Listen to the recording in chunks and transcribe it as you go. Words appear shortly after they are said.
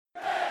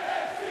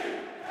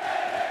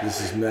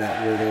This is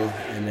Matt Riddle,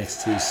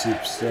 NXT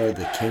Superstar,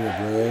 the King of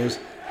Bros,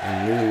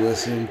 and you're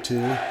listening to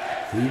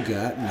Who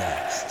Got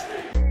Next.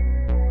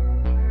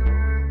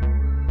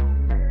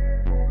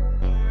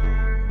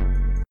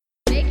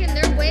 Making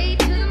their way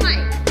to the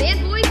mic,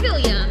 Fanboy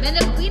William and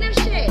the Queen of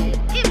Shade,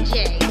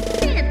 MJ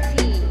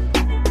Fancy.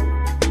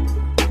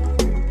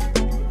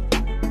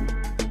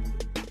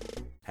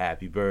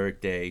 Happy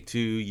birthday to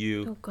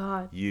you. Oh,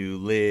 God. You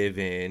live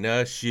in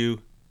a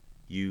shoe.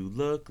 You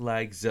look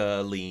like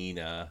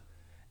Zelina.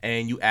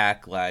 And you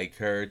act like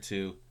her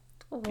too.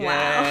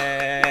 Wow.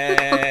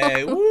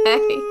 Yay! Oh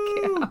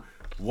my Woo! God.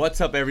 What's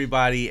up,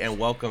 everybody, and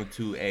welcome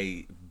to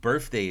a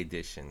birthday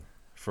edition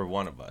for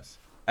one of us.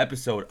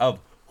 Episode of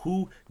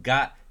Who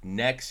Got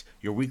Next,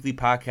 your weekly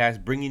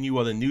podcast bringing you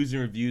all the news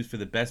and reviews for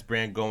the best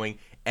brand going,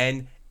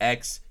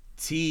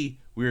 NXT.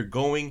 We're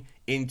going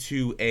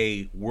into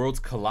a Worlds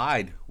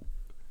Collide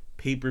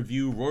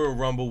pay-per-view Royal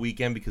Rumble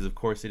weekend because, of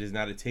course, it is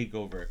not a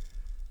takeover.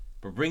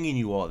 But bringing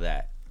you all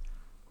that,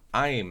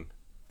 I am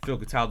Phil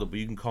Cataldo, but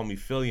you can call me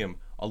Philium,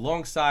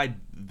 alongside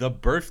the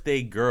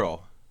birthday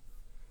girl,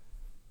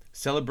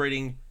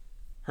 celebrating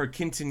her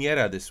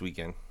quinceañera this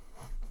weekend.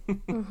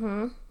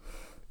 Mm-hmm.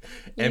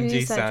 MJ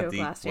You said Santi,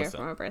 joke last year what's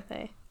for up? my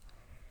birthday.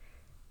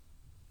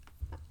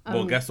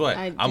 Well, guess what?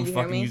 did I'm you hear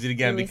fucking me? use it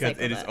again You because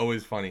recycled it is it.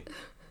 always funny.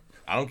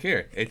 I don't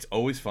care. It's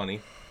always funny,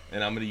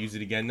 and I'm going to use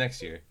it again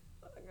next year.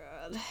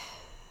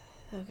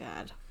 Oh,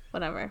 God.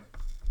 Whatever.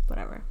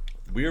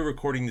 We are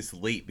recording this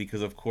late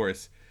because, of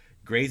course,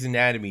 Grey's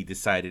Anatomy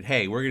decided,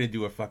 hey, we're going to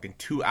do a fucking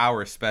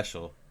 2-hour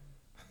special.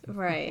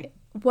 Right.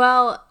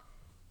 Well,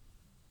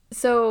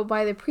 so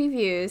by the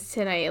previews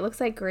tonight, it looks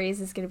like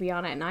Grey's is going to be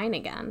on at 9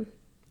 again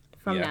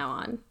from Yeah. now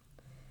on.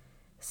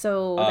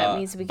 So that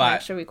means we can by-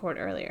 actually record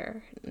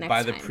earlier next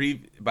By time.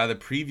 the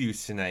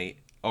previews tonight,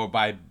 or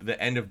by the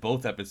end of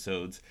both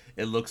episodes,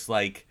 it looks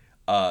like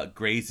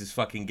Grey's is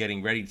fucking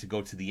getting ready to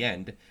go to the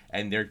end,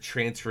 and they're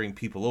transferring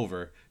people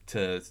over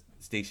to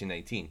Station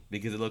 19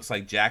 because it looks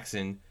like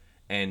Jackson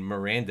and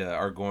Miranda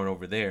are going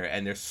over there,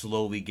 and they're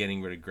slowly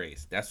getting rid of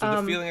Grey's. That's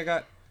what the feeling I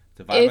got.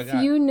 The vibe I If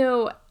got. you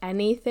know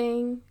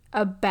anything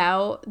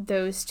about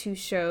those two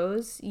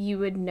shows, you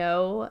would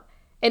know,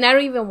 and I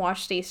don't even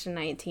watch Station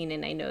 19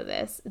 and I know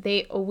this,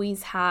 they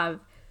always have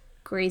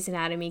Grey's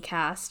Anatomy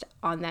cast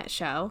on that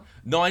show.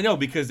 No, I know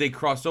because they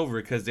crossed over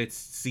because it's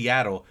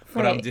Seattle.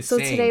 But I'm just so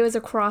saying. today was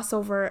a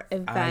crossover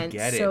event. I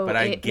get it, so but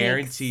I it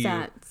guarantee makes you.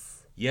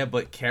 sense. Yeah,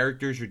 but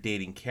characters are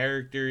dating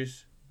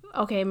characters.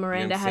 Okay,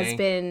 Miranda what I'm has saying?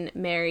 been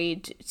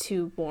married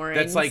to Warren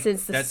That's like-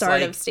 since the that's start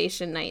like- of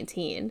Station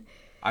 19.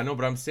 I know,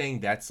 but I'm saying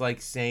that's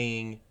like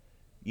saying,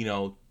 you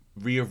know,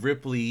 Rhea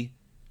Ripley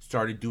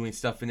started doing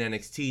stuff in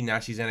NXT. Now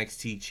she's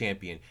NXT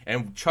champion.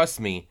 And trust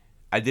me,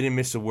 I didn't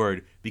miss a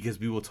word because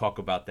we will talk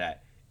about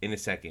that in a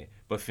second.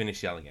 But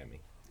finish yelling at me.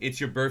 It's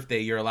your birthday.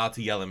 You're allowed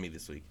to yell at me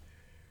this week.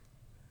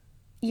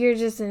 You're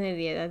just an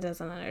idiot that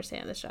doesn't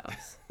understand the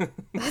shows.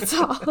 That's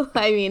all.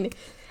 I mean,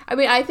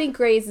 I think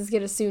Grey's is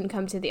gonna soon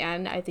come to the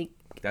end. I think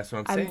That's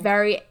what I'm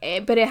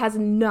saying. but it has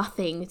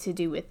nothing to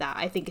do with that.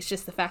 I think it's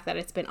just the fact that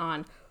it's been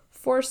on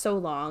for so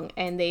long,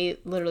 and they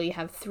literally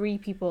have 3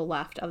 people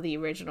left of the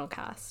original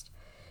cast,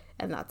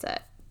 and that's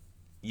it.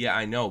 Yeah,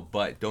 I know.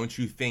 But don't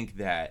you think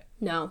that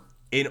No,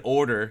 in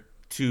order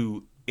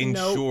to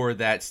ensure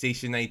that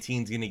Station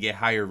 19 is going to get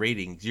higher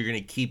ratings, you're going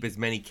to keep as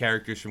many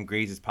characters from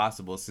Grey's as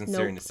possible since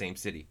they're in the same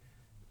city?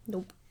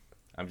 nope.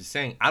 I'm just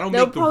saying. I don't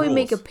They'll make the probably rules.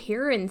 make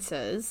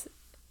appearances.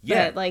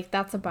 Yeah. But, like,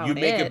 that's about You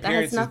make it. That has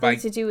appearances nothing by-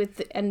 to do with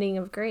the ending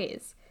of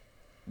Grey's.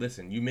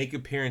 Listen, you make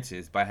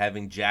appearances by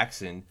having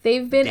Jackson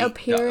They've been date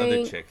the other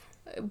appearing. chick.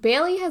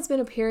 Bailey has been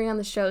appearing on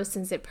the show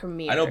since it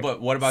premiered. I know, but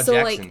what about So,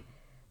 Jackson? like,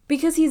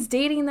 because he's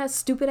dating that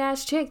stupid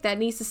ass chick that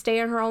needs to stay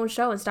on her own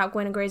show and stop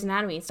going to Grey's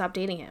Anatomy and stop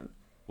dating him.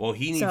 Well,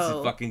 he needs to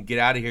so- fucking get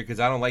out of here because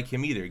I don't like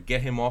him either.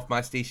 Get him off my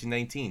Station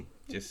 19.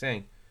 Just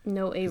saying.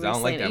 No, Avery I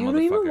don't like Slater. that You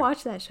don't even motherfucker.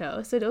 watch that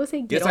show, so don't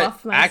say get Yes,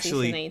 off my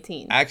Station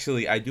 19.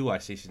 Actually, I do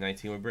watch Station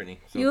 19 with Brittany.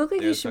 So You look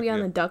like you there's should be on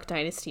the fucking- Duck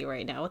Dynasty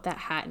right now with that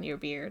hat and your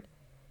beard.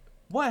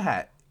 What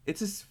hat?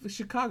 It's a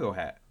Chicago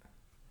hat.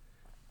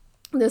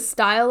 The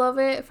style of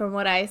it, from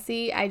what I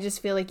see, I just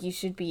feel like you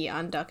should be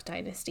on Duck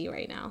Dynasty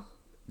right now.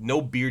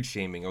 No beard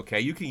shaming, okay?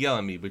 You can yell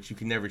at me, but you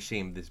can never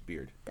shame this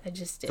beard. I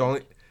just did.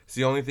 It's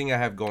the only thing I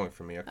have going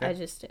for me, okay? I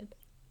just did.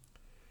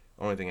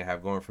 Only thing I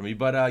have going for me.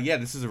 But yeah,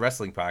 this is a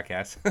wrestling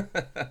podcast.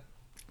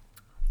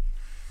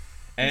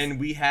 And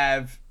we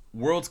have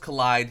Worlds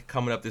Collide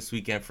coming up this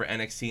weekend for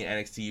NXT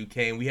and NXT UK.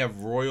 And we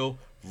have Royal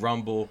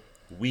Rumble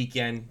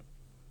weekend.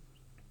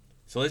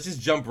 So let's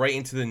just jump right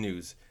into the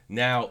news.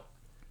 Now,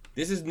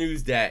 this is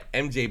news that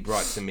MJ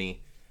brought to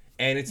me.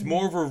 And it's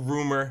more of a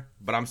rumor,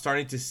 but I'm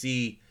starting to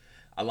see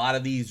a lot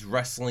of these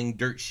wrestling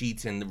dirt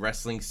sheets and the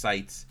wrestling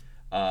sites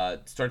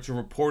start to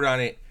report on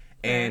it.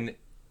 And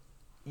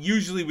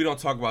usually we don't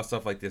talk about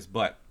stuff like this,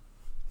 but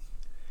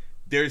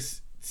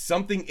there's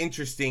something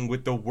interesting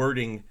with the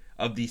wording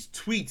of these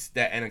tweets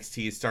that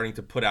NXT is starting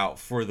to put out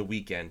for the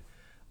weekend.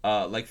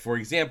 Like, for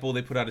example,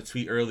 they put out a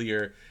tweet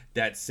earlier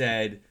that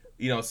said,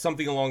 you know,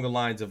 something along the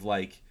lines of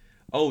like,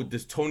 oh,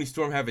 does Toni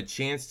Storm have a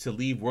chance to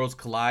leave Worlds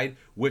Collide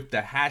with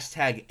the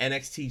hashtag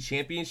NXT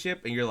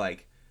Championship? And you're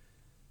like,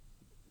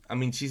 I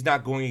mean, she's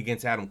not going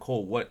against Adam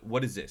Cole.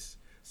 What is this?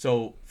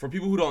 So for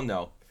people who don't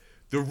know,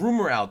 the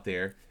rumor out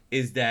there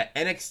is that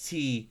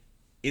NXT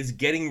is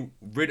getting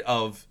rid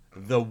of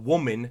the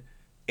woman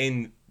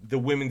in the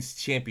women's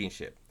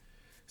championship.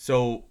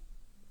 So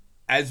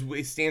as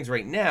it stands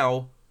right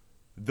now,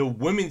 the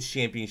women's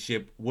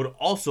championship would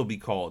also be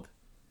called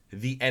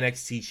the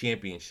NXT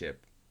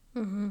Championship.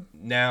 Mm-hmm.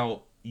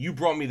 Now, you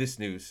brought me this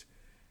news.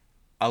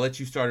 I'll let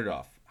you start it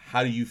off.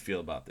 How do you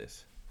feel about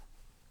this?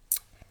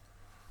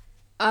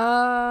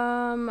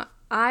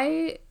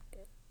 I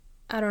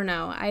don't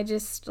know. I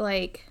just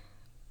like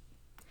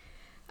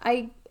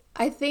I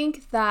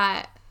think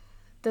that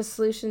the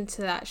solution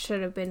to that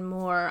should have been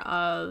more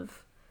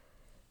of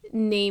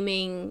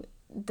naming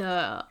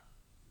the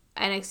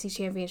NXT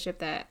Championship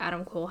that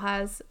Adam Cole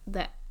has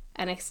the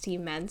NXT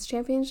Men's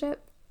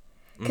Championship.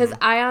 Because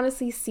I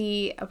honestly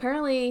see,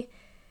 apparently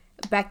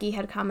Becky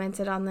had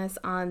commented on this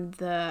on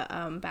the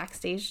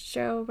backstage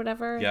show or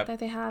whatever that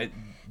they had.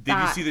 Did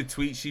you see the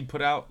tweet she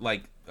put out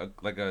like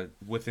a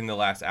within the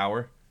last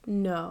hour?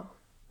 No,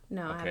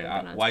 okay, I haven't been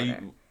on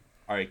Twitter.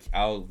 All right,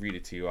 I'll read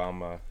it to you.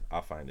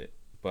 I'll find it.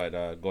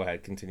 But go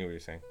ahead, continue what you're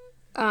saying.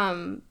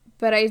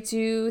 But I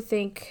do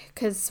think,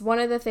 because one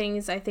of the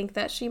things I think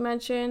that she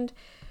mentioned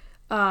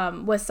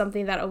was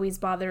something that always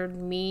bothered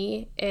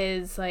me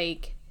is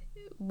like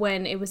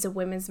when it was a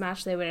women's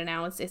match, they would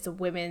announce it's a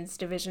women's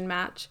division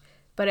match.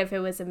 But if it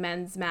was a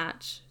men's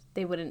match,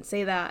 they wouldn't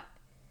say that.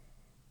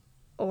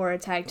 Or a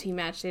tag team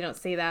match, they don't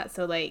say that.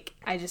 So, like,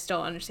 I just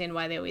don't understand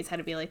why they always had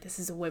to be like, this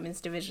is a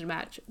women's division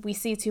match. We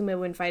see two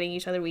women fighting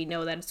each other. We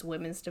know that it's a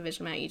women's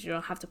division match. You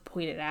don't have to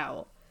point it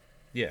out.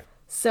 Yeah.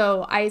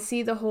 So, I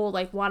see the whole,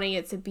 like, wanting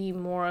it to be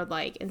more,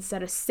 like,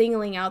 instead of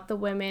singling out the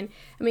women.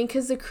 I mean,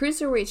 because the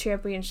Cruiserweight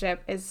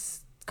Championship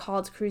is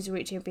called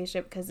Cruiserweight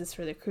Championship because it's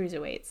for the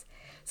Cruiserweights.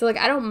 So, like,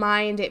 I don't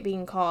mind it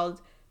being called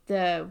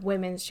the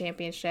Women's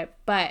Championship,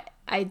 but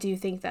I do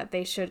think that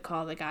they should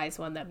call the guys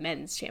one the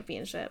Men's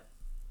Championship.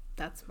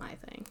 That's my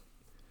thing.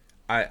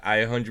 I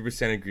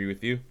 100% agree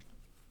with you.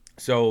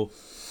 So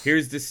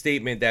here's the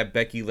statement that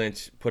Becky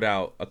Lynch put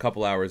out a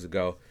couple hours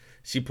ago.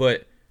 She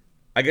put,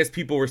 I guess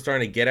people were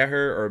starting to get at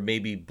her or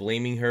maybe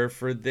blaming her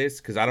for this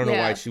because I don't know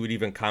why she would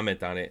even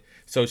comment on it.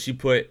 So she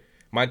put,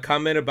 my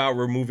comment about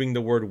removing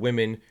the word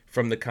women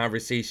from the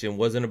conversation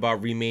wasn't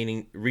about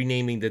renaming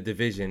the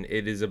division.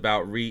 It is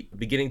about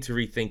beginning to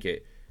rethink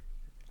it.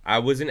 I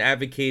wasn't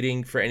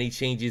advocating for any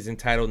changes in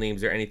title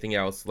names or anything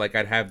else, like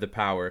I'd have the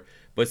power,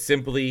 but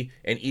simply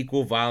an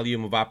equal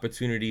volume of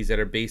opportunities that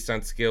are based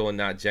on skill and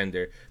not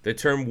gender. The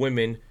term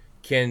women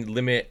can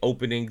limit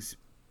openings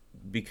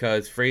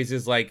because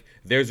phrases like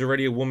there's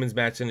already a women's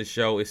match in the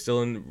show is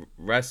still in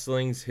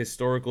wrestling's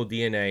historical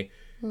DNA.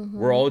 Mm-hmm.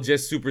 We're all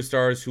just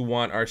superstars who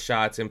want our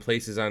shots and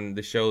places on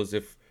the shows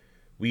if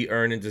we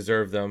earn and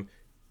deserve them.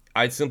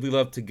 I'd simply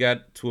love to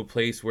get to a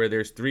place where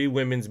there's 3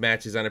 women's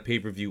matches on a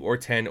pay-per-view, or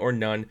 10, or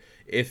none,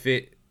 if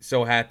it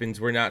so happens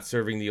we're not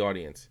serving the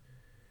audience.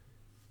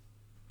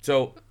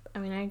 So, I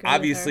mean, I agree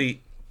obviously, with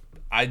her.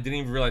 I didn't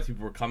even realize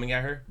people were coming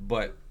at her,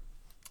 but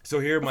so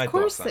here are my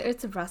thoughts on it. Of course,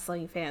 it's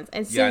wrestling fans.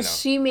 And since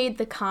she made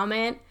the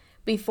comment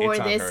before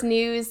this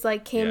news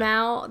came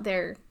out,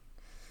 they're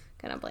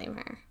going to blame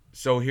her.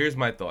 So here's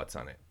my thoughts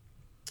on it.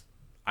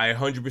 I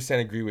 100%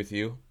 agree with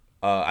you.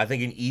 I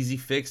think an easy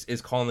fix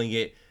is calling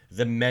it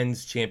the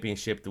men's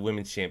championship, the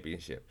women's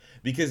championship.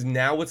 Because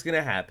now what's going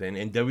to happen,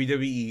 and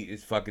WWE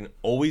is fucking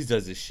always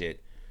does this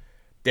shit,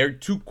 they're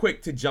too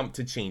quick to jump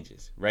to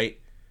changes, right?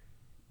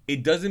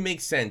 It doesn't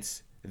make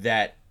sense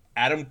that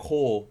Adam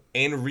Cole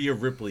and Rhea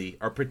Ripley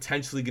are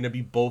potentially going to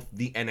be both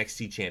the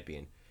NXT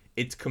champion.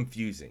 It's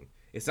confusing.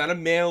 It's not a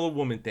male or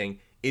woman thing.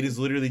 It is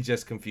literally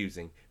just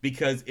confusing.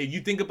 Because if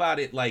you think about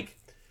it, like,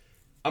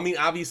 I mean,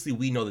 obviously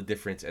we know the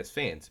difference as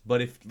fans.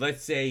 But if,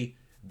 let's say,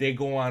 they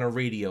go on a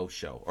radio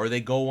show or they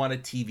go on a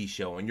TV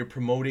show and you're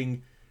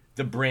promoting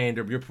the brand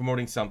or you're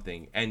promoting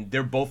something and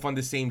they're both on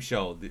the same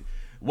show.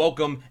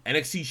 Welcome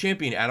NXT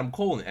champion Adam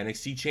Cole and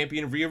NXT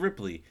champion Rhea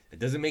Ripley. It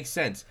doesn't make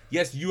sense.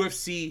 Yes,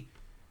 UFC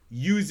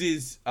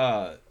uses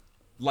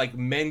like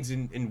men's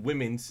and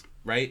women's,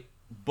 right?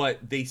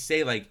 But they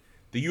say like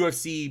the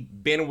UFC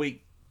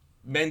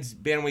men's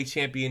bantamweight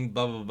champion,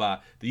 blah blah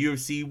blah. The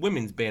UFC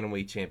women's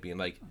bantamweight champion,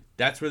 like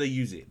that's where they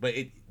use it. But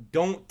it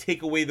don't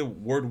take away the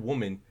word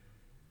woman.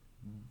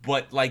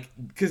 But like,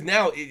 because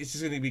now it's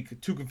just going to be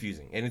too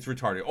confusing and it's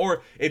retarded.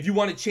 Or if you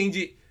want to change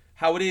it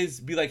how it is,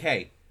 be like,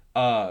 hey,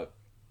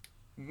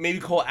 maybe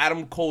call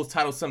Adam Cole's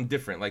title something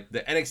different, like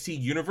the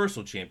NXT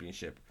Universal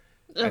Championship.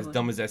 As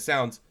dumb as that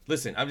sounds,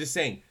 listen, I'm just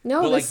saying.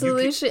 No, the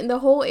solution, the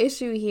whole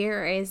issue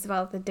here is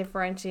about the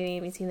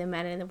differentiating between the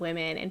men and the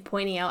women and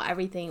pointing out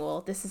everything.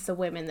 Well, this is the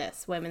women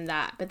this, women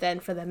that. But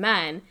then for the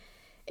men,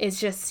 it's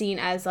just seen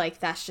as like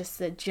that's just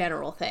the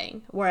general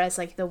thing. Whereas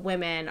like the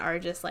women are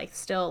just like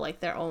still like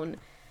their own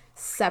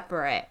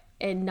separate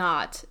and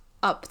not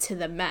up to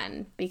the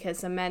men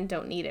because the men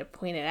don't need it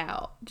pointed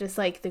out. Just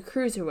like the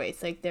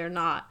cruiserweights, like they're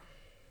not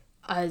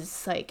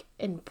as like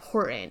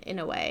important in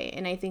a way,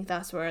 and I think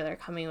that's where they're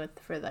coming with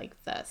for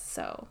like this.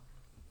 So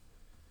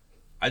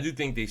I do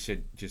think they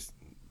should just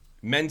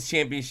men's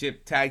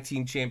championship, tag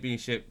team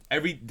championship.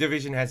 Every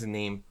division has a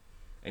name,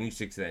 and you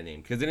stick to that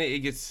name because then it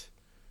gets.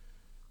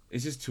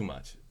 It's just too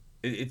much.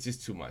 It's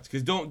just too much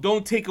because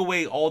don't take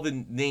away all the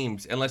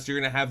names unless you're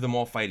gonna have them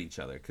all fight each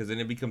other because then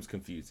it becomes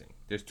confusing.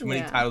 There's too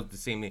many titles with the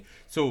same name,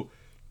 so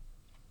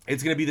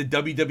it's gonna be the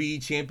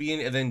WWE champion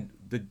and then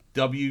the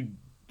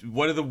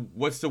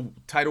what's the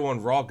title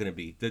on Raw gonna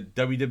be? The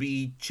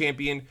WWE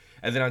champion,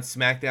 and then on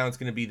SmackDown it's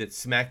gonna be the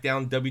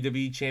SmackDown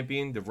WWE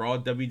champion, the Raw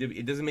WWE.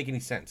 It doesn't make any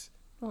sense.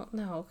 Well,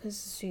 no, because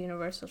it's the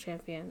Universal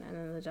Champion and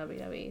then the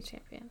WWE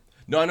Champion.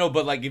 No, I know,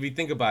 but like if you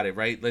think about it,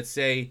 right? Let's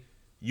say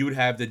you would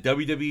have the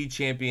WWE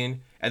champion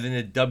and then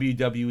the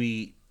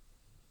WWE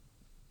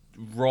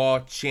Raw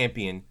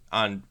champion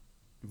on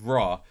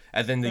Raw,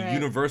 and then the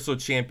Universal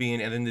champion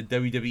and then the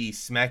WWE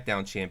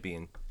SmackDown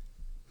champion.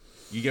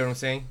 You get what I'm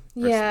saying?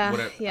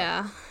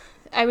 Yeah.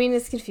 I mean,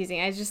 it's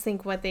confusing. I just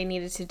think what they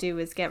needed to do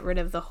is get rid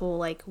of the whole,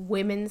 like,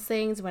 women's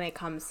things when it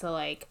comes to,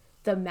 like,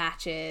 the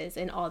matches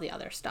and all the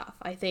other stuff.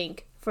 I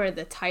think for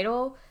the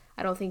title,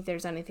 I don't think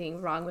there's anything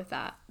wrong with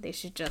that. They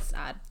should just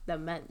add the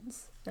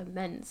men's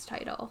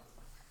title.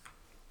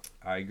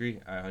 I agree.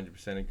 I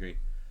 100% agree.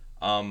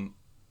 And,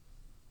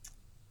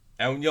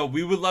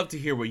 we would love to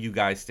hear what you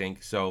guys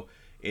think. So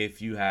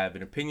if you have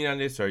an opinion on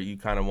this or you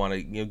kind of want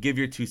to, give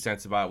your 2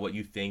 cents about what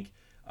you think,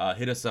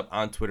 hit us up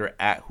on Twitter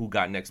at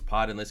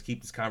WhoGotNextPod, and let's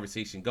keep this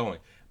conversation going.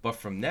 But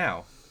for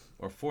now,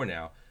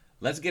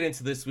 let's get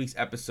into this week's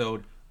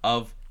episode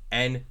of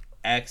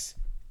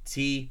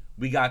NXT.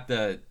 We got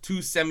the 2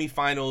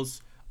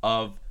 semifinals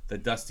of the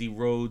Dusty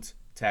Rhodes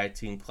Tag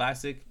Team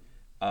Classic,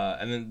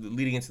 and then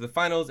leading into the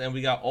finals, and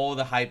we got all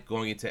the hype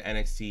going into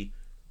NXT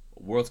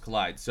Worlds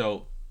Collide.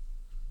 So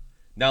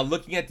now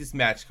looking at this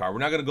match card, we're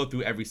not going to go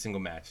through every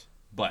single match,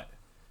 but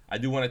I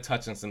do want to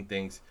touch on some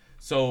things.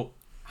 So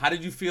how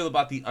did you feel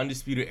about the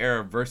Undisputed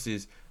Era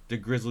versus the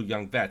Grizzled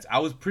Young Vets? I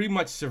was pretty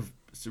much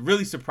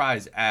really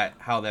surprised at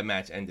how that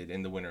match ended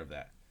and the winner of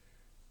that.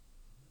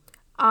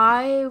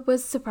 I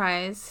was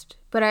surprised,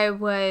 but I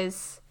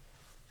was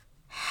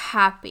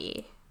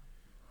happy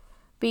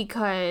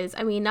because,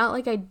 I mean, not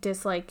like I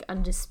dislike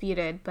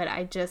Undisputed, but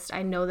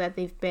I know that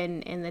they've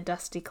been in the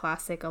Dusty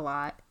Classic a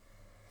lot,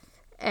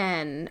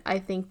 and I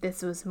think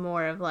this was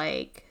more of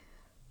like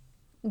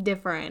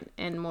different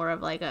and more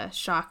of like a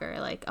shocker,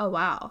 like, oh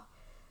wow,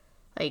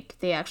 like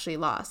they actually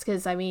lost,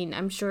 because I mean,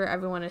 I'm sure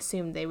everyone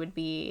assumed they would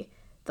be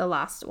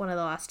one of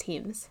the last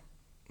teams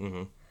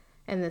in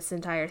this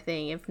entire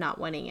thing, if not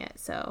winning it.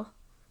 So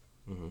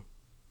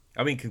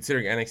I mean,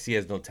 considering NXT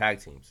has no tag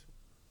teams,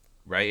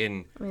 right?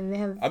 And I mean, they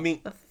have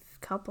a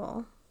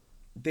couple.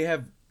 They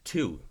have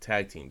 2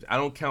 tag teams. I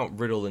don't count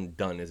Riddle and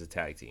Dunn as a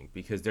tag team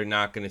because they're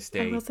not going to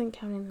stay. I wasn't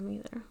counting them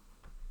either.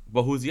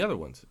 But who's the other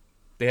ones?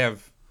 They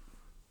have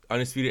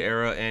Undisputed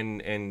Era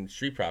and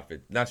Street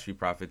Profits. Not Street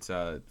Profits,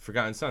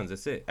 Forgotten Sons.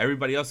 That's it.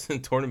 Everybody else in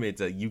the tournament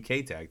is a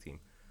UK tag team.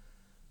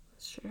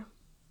 That's true.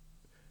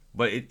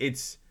 But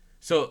it's...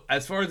 So,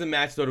 as far as the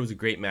match, I thought it was a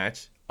great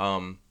match.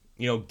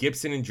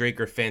 Gibson and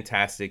Drake are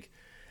fantastic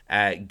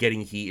at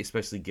getting heat,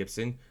 especially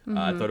Gibson.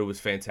 I thought it was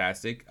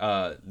fantastic.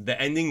 The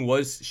ending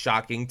was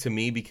shocking to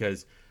me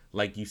because,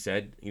 like you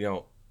said,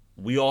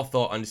 we all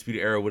thought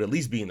Undisputed Era would at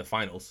least be in the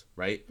finals,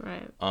 right?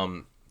 Right.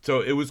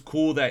 So it was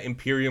cool that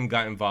Imperium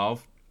got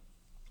involved.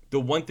 The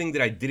one thing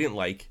that I didn't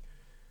like,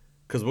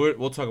 because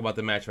we'll talk about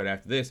the match right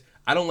after this,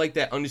 I don't like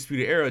that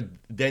Undisputed Era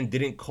then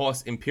didn't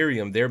cost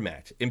Imperium their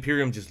match.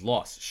 Imperium just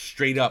lost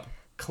straight up.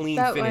 Clean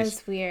that finish.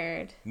 Was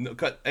weird.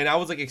 And I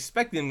was like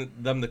expecting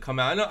them to come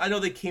out. I know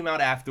they came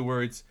out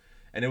afterwards,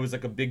 and it was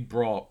like a big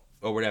brawl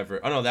or whatever.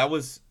 Oh no, that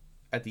was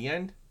at the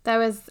end. That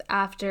was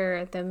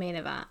after the main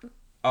event.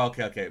 Oh,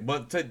 okay.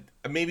 But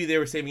maybe they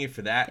were saving it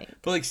for that.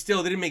 But like, still,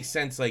 it didn't make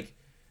sense. Like,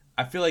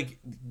 I feel like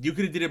you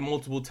could have did it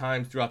multiple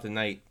times throughout the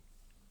night.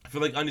 I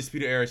feel like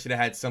Undisputed Era should have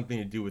had something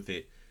to do with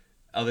it,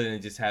 other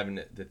than just having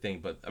the thing.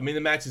 But I mean,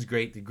 the match is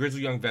great. The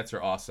Grizzled Young Vets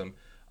are awesome.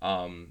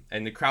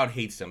 And the crowd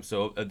hates them,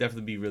 so it'll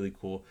definitely be really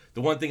cool.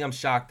 The one thing I'm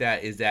shocked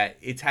at is that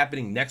it's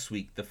happening next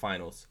week, the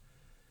finals,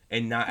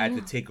 and not at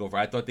the takeover.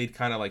 I thought they'd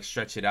kind of like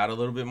stretch it out a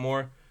little bit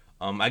more.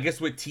 I guess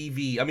with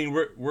TV, I mean,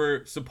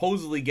 we're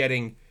supposedly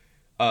getting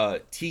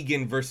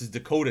Tegan versus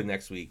Dakota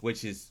next week,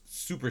 which is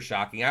super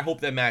shocking. I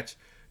hope that match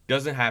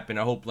doesn't happen.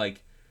 I hope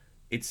like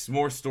it's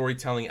more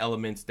storytelling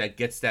elements that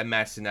gets that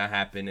match to not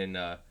happen,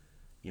 and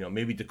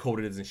maybe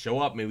Dakota doesn't show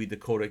up, maybe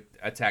Dakota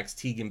attacks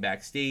Tegan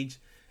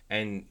backstage,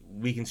 and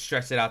we can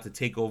stretch it out to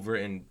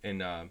TakeOver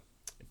in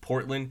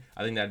Portland.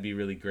 I think that'd be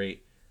really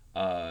great.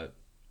 But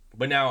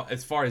now,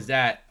 as far as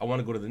that, I want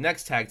to go to the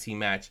next tag team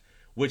match,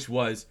 which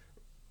was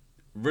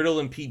Riddle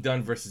and Pete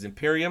Dunne versus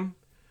Imperium,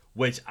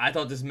 which I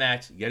thought this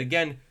match, yet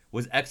again,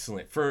 was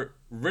excellent. For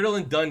Riddle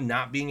and Dunne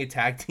not being a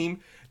tag team,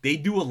 they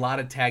do a lot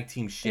of tag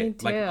team shit.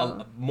 They do.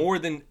 Like more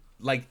than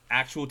like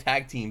actual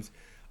tag teams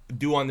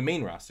do on the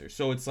main roster.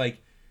 So it's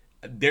like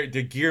their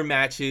gear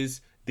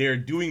matches, they're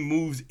doing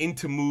moves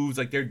into moves.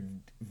 Like, they're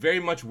very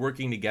much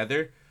working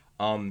together.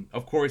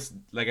 Of course,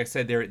 like I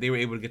said, they were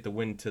able to get the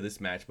win to this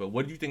match. But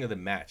what do you think of the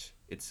match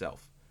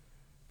itself?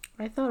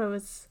 I thought it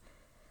was,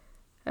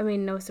 I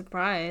mean, no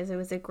surprise. It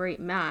was a great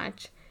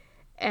match.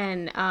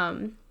 And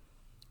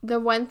the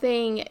one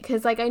thing,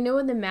 because, like, I know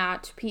in the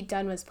match, Pete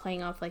Dunne was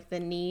playing off, like, the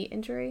knee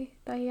injury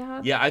that he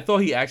had. Yeah, I thought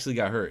he actually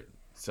got hurt.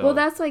 So. Well,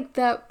 that's, like,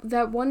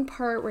 that one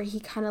part where he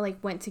kind of,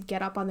 like, went to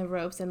get up on the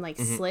ropes and, like,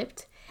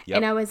 slipped. Yep.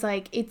 And I was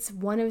like, it's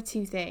one of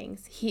two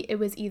things. It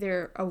was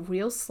either a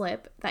real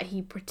slip that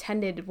he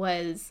pretended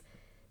was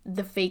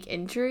the fake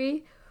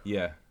injury.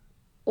 Yeah.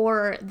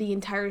 Or the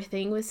entire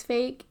thing was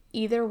fake.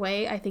 Either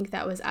way, I think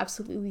that was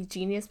absolutely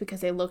genius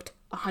because it looked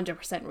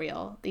 100%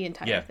 real, the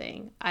entire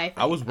thing. I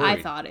was worried.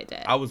 I thought it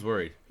did. I was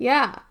worried.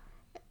 Yeah.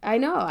 I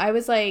know. I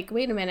was like,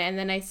 wait a minute. And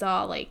then I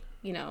saw, like,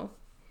 you know,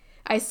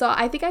 I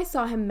think I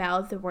saw him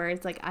mouth the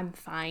words, like, I'm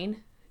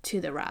fine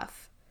to the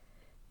ref.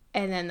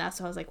 And then that's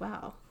when I was like,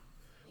 wow.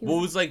 Well,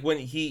 it was like when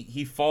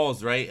he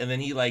falls, right? And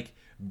then he, like,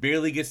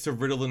 barely gets to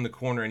Riddle in the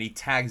corner and he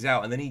tags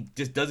out. And then he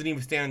just doesn't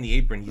even stand on the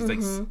apron. He's,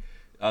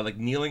 like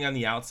kneeling on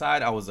the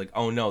outside. I was like,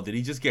 oh, no. Did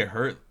he just get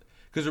hurt?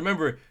 Because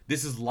remember,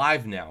 this is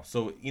live now.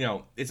 So, you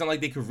know, it's not like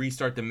they could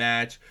restart the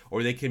match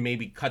or they could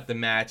maybe cut the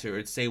match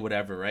or say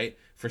whatever, right?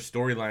 For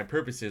storyline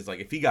purposes, like,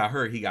 if he got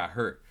hurt, he got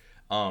hurt.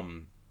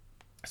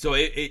 So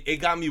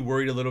it got me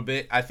worried a little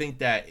bit. I think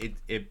that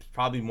it's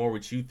probably more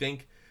what you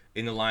think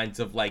in the lines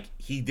of, like,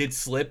 he did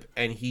slip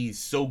and he's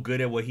so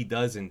good at what he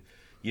does. And,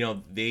 you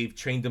know, they've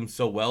trained him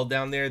so well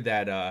down there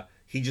that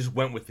he just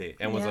went with it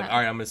and was like, all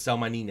right, I'm going to sell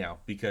my knee now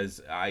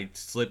because I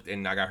slipped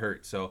and I got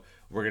hurt. So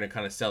we're going to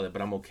kind of sell it,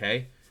 but I'm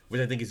okay. Which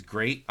I think is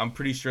great. I'm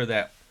pretty sure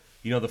that,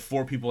 you know, the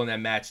 4 people in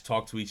that match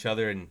talked to each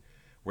other and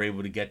were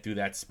able to get through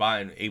that spot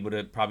and able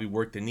to probably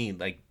work the knee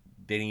like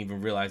they didn't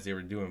even realize they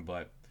were doing.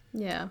 But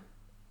yeah,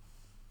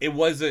 it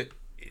was an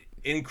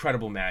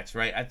incredible match,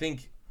 right? I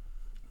think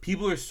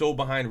people are so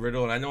behind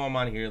Riddle, and I know I'm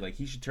on here like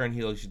he should turn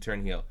heel.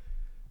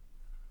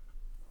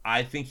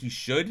 I think he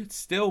should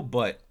still,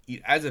 but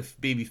as a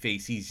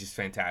babyface, he's just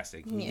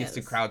fantastic. He gets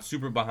the crowd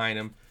super behind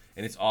him,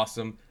 and it's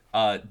awesome.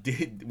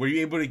 Were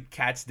you able to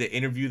catch the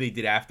interview they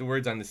did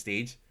afterwards on the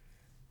stage?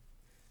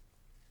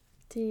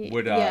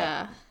 With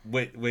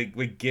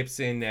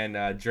Gibson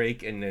and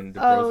Drake and then the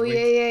Bros.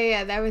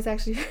 Yeah. That was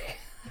actually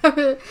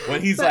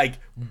when he's like,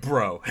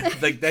 bro,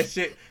 like that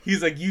shit.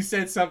 He's like, you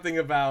said something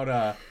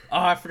about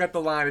I forgot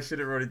the line. I should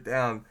have wrote it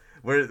down.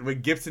 Where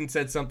Gibson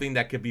said something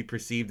that could be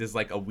perceived as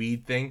like a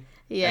weed thing.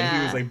 Yeah. And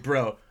he was like,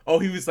 bro. Oh,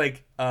 he was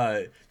like,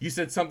 you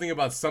said something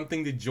about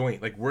something to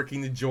joint, like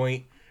working the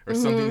joint. Or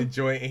something to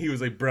join, and he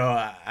was like, bro,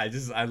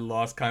 I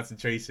lost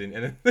concentration.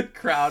 And then the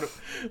crowd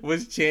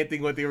was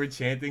chanting what they were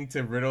chanting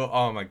to Riddle.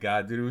 Oh my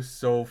god, dude, it was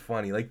so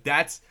funny. Like,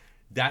 that's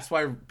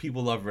why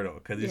people love Riddle,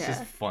 because it's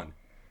just fun.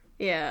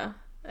 Yeah.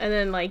 And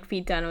then, like,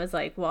 Pete Dunne was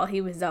like, well, he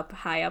was up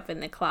high up in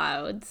the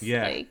clouds.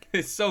 Yeah, like,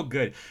 it's so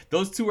good.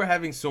 Those two are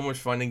having so much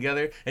fun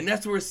together, and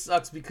that's where it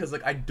sucks, because,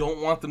 like, I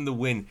don't want them to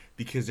win,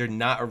 because they're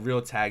not a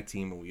real tag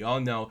team, and we all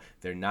know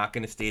they're not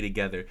going to stay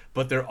together,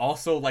 but they're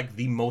also, like,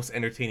 the most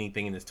entertaining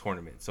thing in this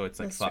tournament, so it's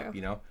like, that's fuck, true.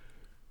 You know?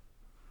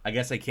 I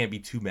guess I can't be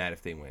too mad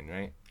if they win,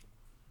 right?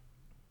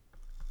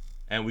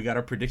 And we got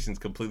our predictions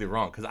completely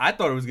wrong, because I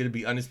thought it was going to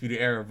be Undisputed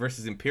Era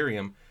versus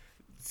Imperium,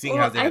 seeing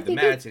how they had the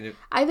match.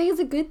 I think it's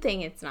a good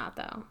thing it's not,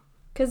 though.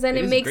 Because then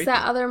it makes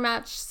that other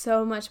match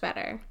so much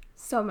better.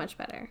 So much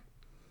better.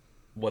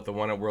 What, the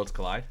one at Worlds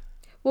Collide?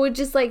 Well,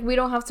 just, like, we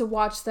don't have to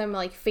watch them,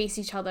 like, face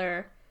each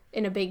other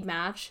in a big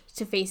match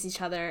to face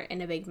each other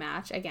in a big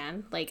match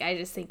again. Like, I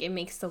just think it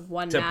makes the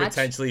one match to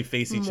potentially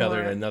face each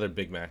other in another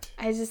big match.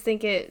 I just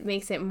think it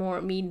makes it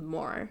mean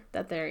more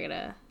that they're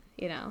gonna,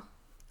 you know.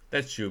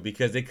 That's true,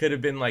 because it could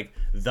have been like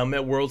them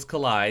at Worlds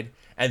Collide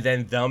and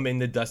then them in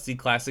the Dusty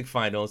Classic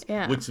Finals,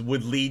 which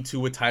would lead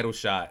to a title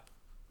shot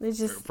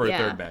for a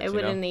third match. It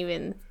wouldn't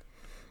even.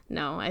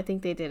 No, I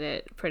think they did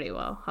it pretty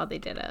well, how they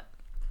did it.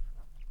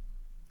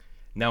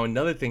 Now,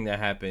 another thing that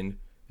happened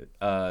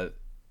the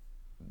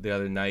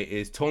other night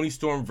is Toni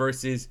Storm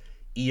versus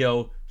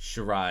Io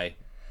Shirai.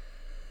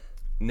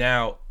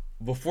 Now,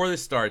 before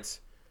this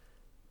starts,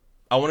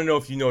 I want to know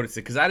if you noticed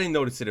it, because I didn't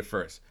notice it at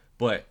first,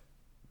 but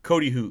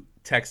Cody Hoot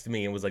texted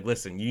me and was like,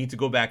 listen, you need to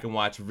go back and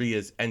watch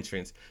Rhea's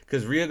entrance,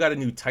 because Rhea got a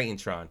new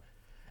Titantron,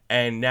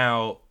 and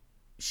now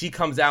she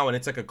comes out and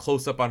it's like a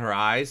close-up on her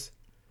eyes,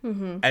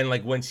 and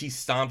like when she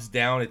stomps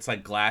down, it's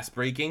like glass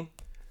breaking.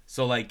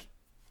 So like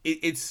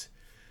it's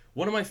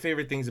one of my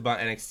favorite things about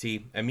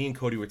NXT, and me and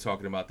Cody were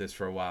talking about this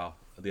for a while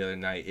the other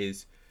night,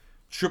 is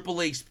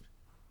Triple H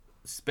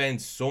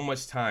spends so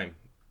much time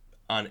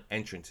on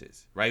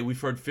entrances, right? We've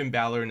heard Finn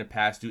Balor in the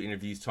past do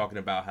interviews talking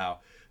about how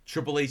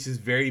Triple H is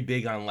very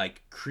big on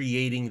like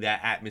creating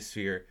that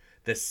atmosphere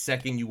the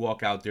second you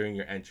walk out during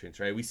your entrance,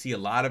 right? We see a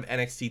lot of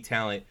NXT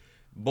talent,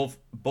 both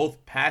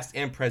past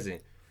and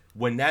present.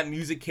 When that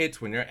music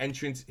hits, when their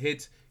entrance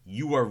hits,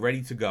 you are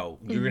ready to go.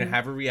 You're going to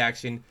have a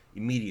reaction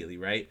immediately,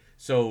 right?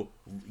 So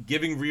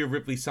giving Rhea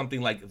Ripley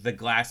something like the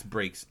glass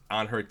breaks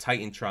on her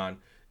Titantron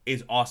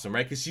is awesome,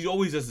 right? Because she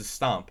always does the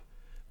stomp,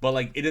 but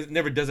like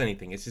never does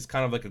anything. It's just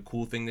kind of like a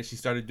cool thing that she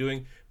started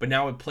doing. But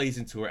now it plays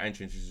into her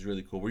entrance, which is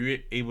really cool. Were you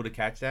able to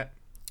catch that?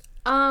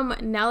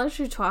 Now that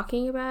you're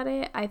talking about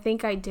it, I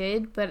think I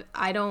did, but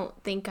I don't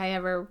think I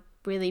ever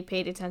really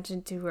paid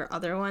attention to her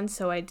other ones,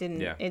 so it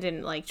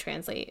didn't like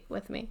translate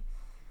with me.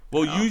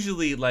 Well,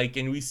 usually, like,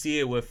 and we see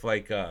it with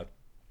like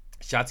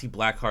Shotzi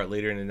Blackheart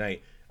later in the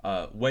night.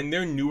 When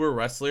they're newer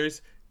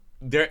wrestlers,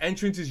 their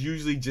entrance is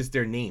usually just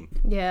their name.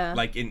 Yeah.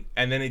 Like and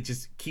then it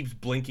just keeps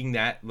blinking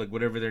that, like,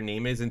 whatever their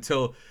name is,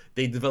 until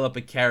they develop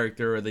a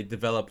character or they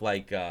develop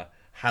like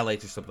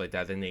highlights or something like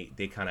that. Then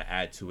they kind of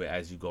add to it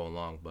as you go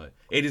along. But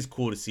it is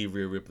cool to see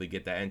Rhea Ripley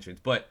get that entrance.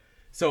 But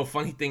so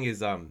funny thing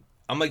is, I'm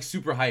like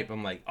super hype.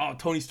 I'm like, oh,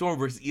 Toni Storm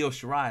versus Io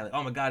Shirai. Like,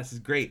 oh my god, this is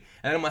great.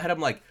 And then in my head, I'm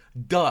like,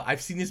 duh,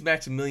 I've seen this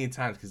match a million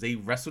times because they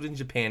wrestled in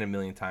Japan a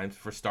million times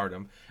for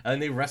Stardom, and then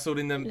they wrestled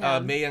in the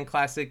Mae Young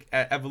Classic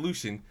at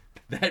Evolution.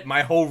 That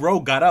my whole row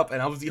got up,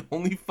 and I was the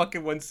only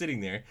fucking one sitting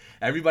there.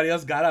 Everybody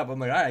else got up. I'm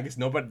like, all right, I guess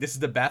nobody. This is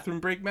the bathroom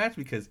break match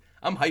because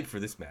I'm hyped for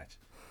this match.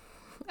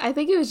 I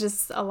think it was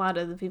just a lot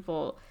of the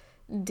people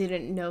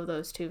didn't know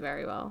those two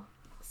very well.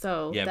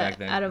 So back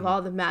then, out of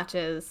all the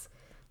matches,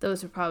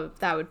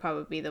 that would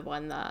probably be the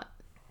one that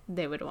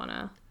they would want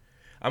to.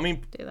 I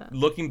mean,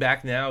 looking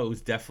back now, it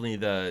was definitely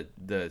the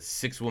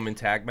 6-woman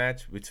tag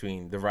match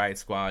between the Riot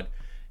Squad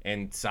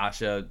and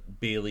Sasha,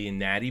 Bayley, and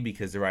Natty,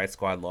 because the Riot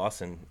Squad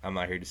lost, and I'm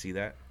not here to see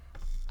that.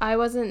 I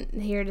wasn't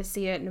here to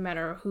see it no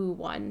matter who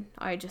won.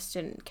 I just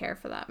didn't care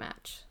for that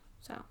match.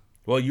 So.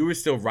 Well, you were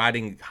still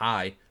riding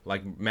high,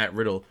 like Matt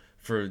Riddle,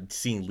 for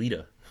seeing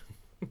Lita.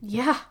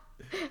 Yeah.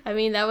 I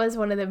mean, that was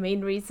one of the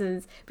main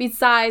reasons,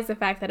 besides the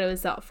fact that it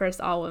was the first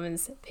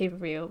all-women's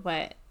pay-per-view,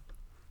 but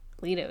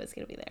Lita was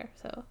going to be there,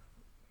 so.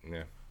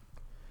 Yeah.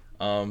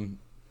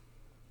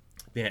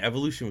 Man,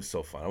 Evolution was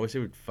so fun. I wish they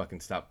would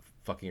fucking stop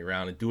fucking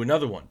around and do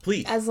another one,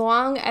 please. As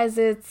long as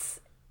it's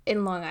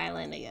in Long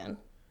Island again.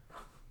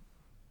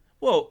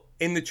 Well,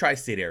 in the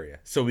tri-state area,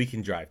 so we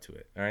can drive to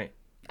it, all right?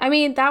 I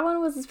mean, that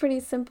one was a pretty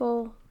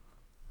simple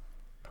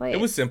place. It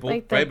was simple,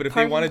 like right? But if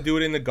they want to do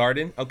it in the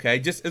Garden, okay,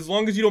 just as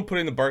long as you don't put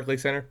it in the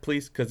Barclays Center,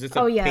 please, because it's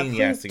a pain in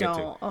the ass to get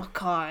to. Oh,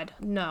 God,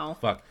 no.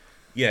 Fuck.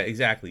 Yeah,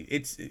 exactly.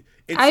 It's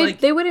like...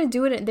 They wouldn't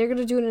do it. They're going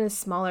to do it in a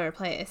smaller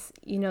place.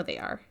 You know they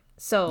are.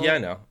 So yeah, I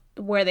know.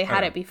 Where they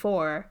had it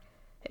before,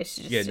 it's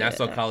just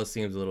Nassau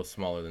Coliseum's a little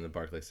smaller than the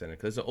Barclays Center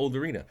because it's an old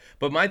arena.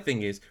 But my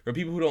thing is, for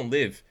people who don't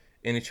live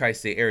in the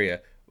tri-state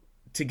area,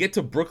 to get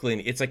to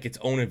Brooklyn, it's like its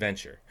own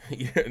adventure.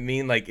 You know what I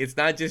mean? Like, it's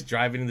not just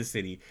driving in the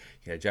city.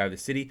 You gotta drive the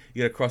city.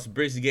 You gotta cross the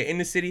bridge to get in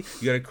the city.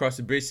 You gotta cross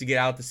the bridge to get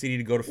out the city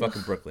to go to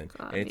fucking Brooklyn.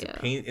 God, and it's a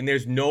pain. And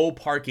there's no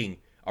parking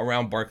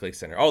around Barclays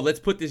Center. Oh, let's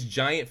put this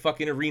giant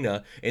fucking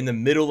arena in the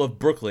middle of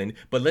Brooklyn,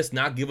 but let's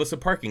not give us a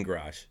parking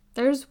garage.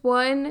 There's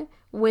one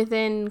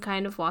within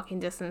kind of walking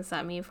distance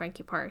that me and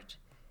Frankie parked.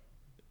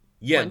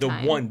 Yeah, the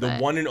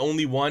one and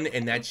only one,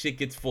 and that shit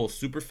gets full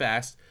super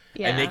fast.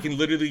 Yeah. And they can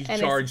literally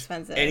charge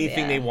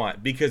anything they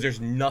want because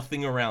there's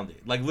nothing around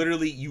it. Like,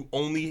 literally, you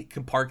only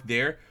can park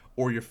there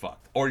or you're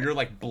fucked. Or you're,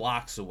 like,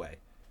 blocks away.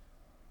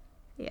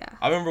 Yeah.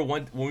 I remember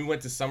when we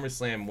went to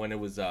SummerSlam when it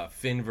was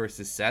Finn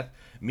versus Seth,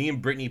 me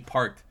and Brittany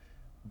parked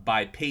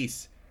by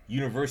Pace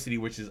University,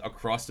 which is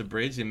across the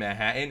bridge in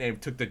Manhattan,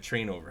 and took the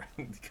train over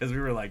because we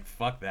were like,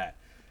 fuck that.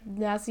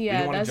 That's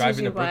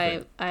usually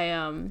why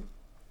I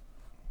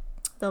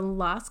the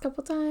last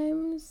couple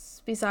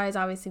times, besides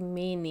obviously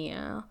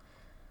Mania,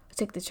 I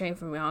took the train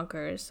from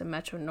Yonkers to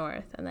Metro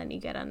North, and then you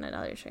get on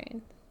another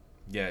train.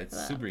 Yeah,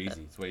 it's super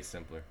easy. It's way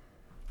simpler.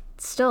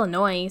 It's still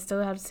annoying. You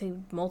still have to take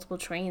multiple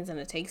trains, and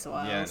it takes a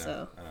while. Yeah, I know.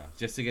 So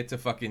just to get to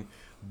fucking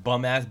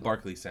bum-ass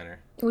Barclays Center.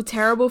 With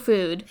terrible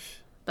food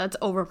that's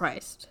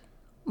overpriced.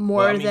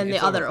 More than the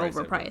other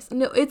overpriced.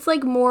 No, it's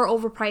like more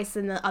overpriced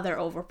than the other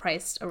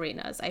overpriced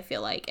arenas, I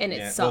feel like. And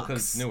it sucks. Well,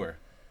 because it's newer.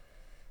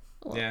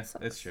 Well, yeah,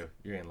 that's true.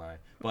 You ain't lying.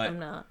 But I'm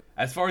not.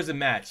 As far as the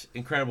match,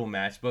 incredible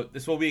match. But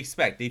that's what we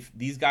expect.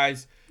 These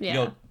guys, you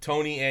know,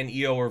 Tony and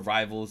Io were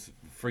rivals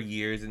for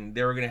years, and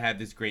they were gonna have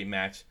this great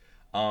match.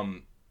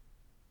 I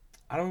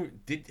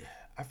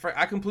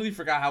completely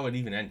forgot how it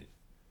even ended.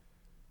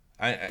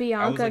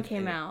 Bianca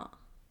came out.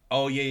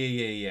 Oh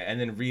yeah. And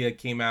then Rhea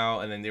came out,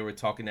 and then they were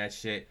talking that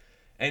shit.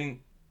 And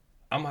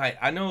I'm hyped.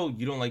 I know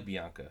you don't like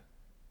Bianca,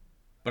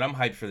 but I'm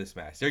hyped for this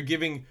match. They're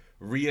giving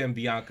Rhea and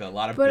Bianca a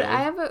lot of build. But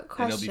I have a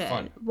question. It'll be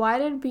fun. Why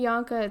did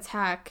Bianca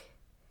attack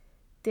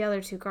the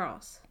other two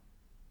girls?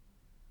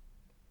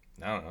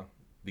 I don't know.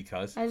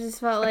 Because I just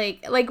felt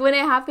like when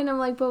it happened, I'm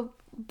like, but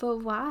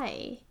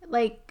why?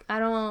 Like, I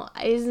don't know.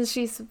 Isn't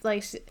she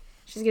like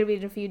she's gonna be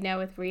in a feud now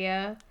with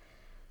Rhea?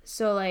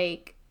 So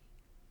like,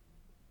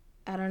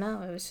 I don't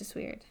know. It was just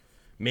weird.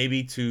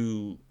 Maybe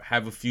to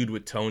have a feud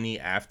with Tony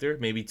after.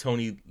 Maybe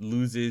Tony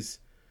loses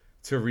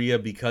to Rhea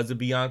because of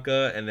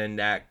Bianca, and then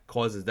that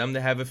causes them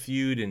to have a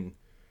feud. And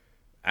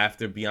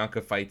after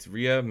Bianca fights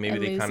Rhea, maybe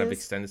they kind of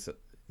extend it.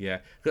 Yeah,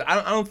 because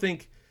I don't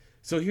think.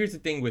 So here's the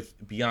thing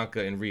with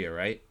Bianca and Rhea,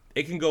 right?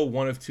 It can go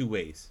one of two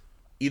ways.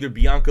 Either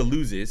Bianca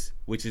loses,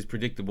 which is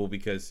predictable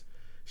because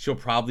she'll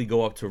probably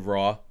go up to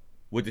Raw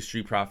with the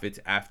Street Profits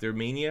after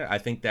Mania. I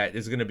think that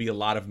there's going to be a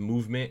lot of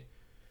movement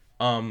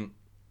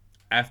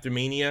after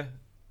Mania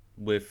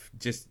with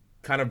just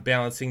kind of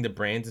balancing the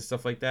brands and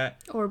stuff like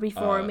that. Or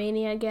before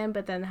Mania again,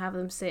 but then have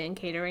them sit in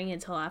catering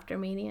until after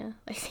Mania,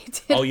 like they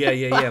did. Oh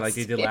yeah, like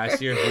they did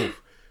last year. Oof,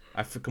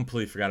 I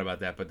completely forgot about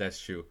that, but that's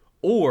true.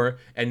 Or,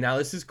 and now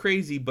this is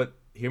crazy, but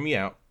hear me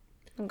out.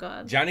 Oh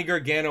God. Johnny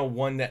Gargano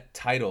won that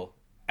title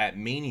at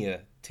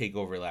Mania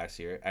TakeOver last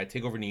year, at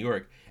TakeOver New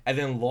York, and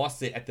then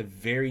lost it at the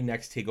very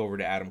next TakeOver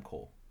to Adam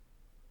Cole.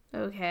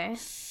 Okay.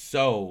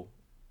 So,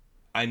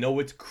 I know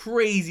it's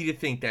crazy to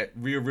think that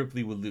Rhea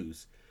Ripley would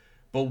lose,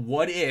 but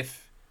what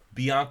if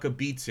Bianca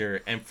beats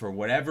her and for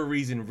whatever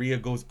reason Rhea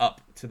goes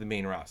up to the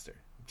main roster?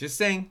 Just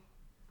saying.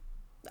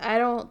 I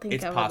don't think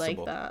It's I would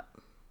possible. like that.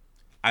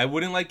 I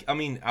would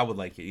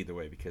like it either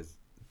way because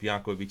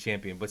Bianca would be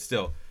champion, but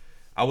still,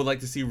 I would like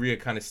to see Rhea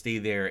kind of stay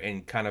there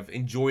and kind of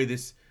enjoy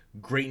this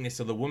greatness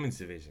of the women's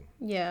division.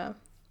 Yeah.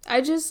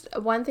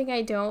 One thing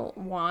I don't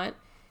want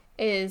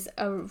is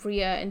a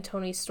Rhea and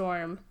Toni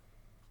Storm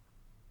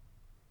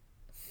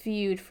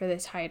feud for the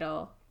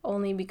title,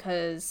 only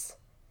because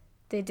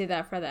they did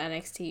that for the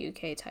NXT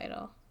UK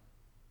title.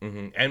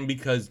 Mm-hmm. And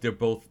because they're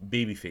both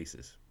baby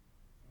faces.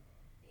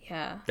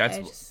 Yeah. That's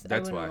I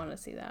wouldn't why. want to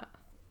see that.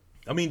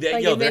 I mean,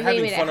 Like, they're if they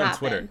having made it fun on happen,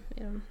 Twitter.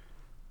 you know.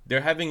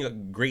 They're having a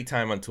great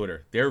time on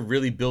Twitter. They're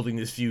really building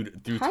this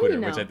feud through How do Twitter,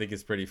 you which know? I think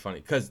is pretty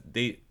funny because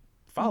they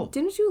follow.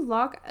 Didn't you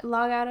log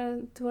out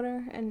of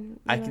Twitter and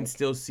I can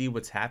still see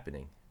what's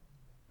happening.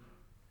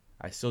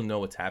 I still know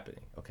what's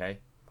happening. Okay,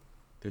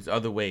 there's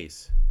other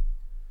ways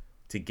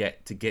to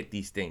get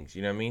these things.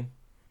 You know what I mean?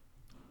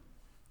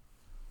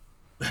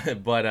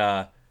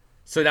 But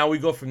so now we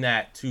go from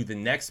that to the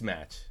next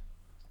match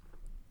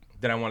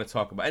that I want to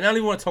talk about, and I don't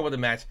even want to talk about the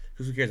match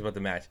because who cares about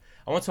the match?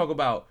 I want to talk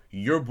about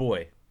your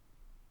boy,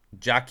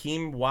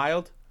 Joaquin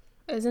Wilde.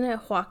 Isn't it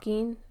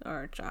Joaquin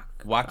or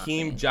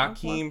Joaquin,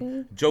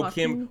 Joaquin?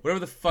 Joakim, whatever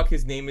the fuck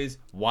his name is,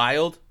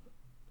 Wild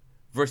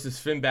versus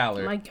Finn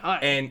Balor. Oh my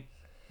God. And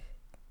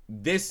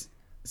this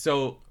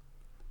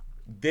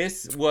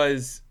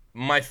was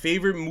my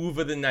favorite move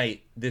of the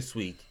night this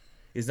week.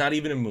 It's not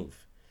even a move.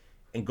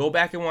 And go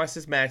back and watch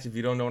this match if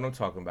you don't know what I'm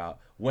talking about.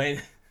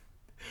 When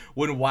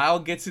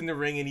Wild gets in the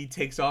ring and he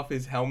takes off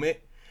his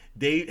helmet,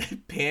 they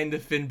pan to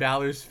Finn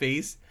Balor's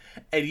face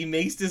and he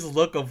makes this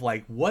look of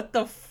like, what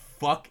the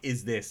fuck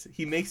is this?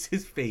 He makes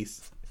his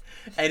face.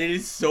 And it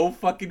is so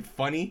fucking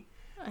funny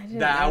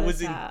that I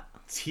was in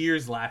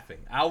tears laughing.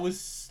 I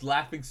was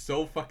laughing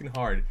so fucking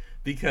hard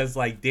because,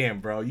 like, damn,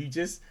 bro, you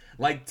just,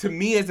 like, to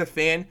me as a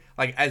fan,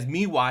 like, as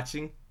me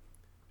watching,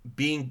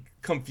 being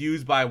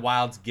confused by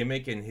Wild's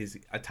gimmick and his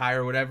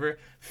attire or whatever,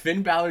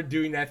 Finn Balor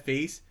doing that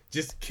face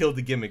just killed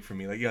the gimmick for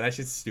me. Like, yo, that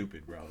shit's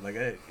stupid, bro. Like,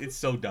 it's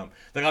so dumb.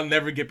 Like, I'll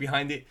never get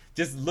behind it.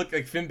 Just look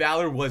like Finn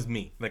Balor was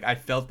me. Like, I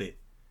felt it.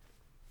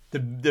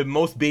 The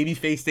most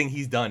babyface thing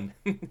he's done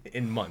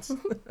in months.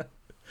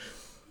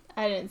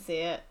 I didn't see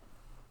it,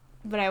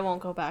 but I won't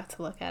go back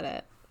to look at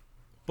it.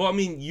 But I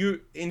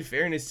mean, in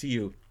fairness to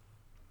you,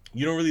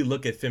 you don't really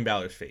look at Finn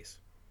Balor's face.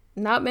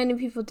 Not many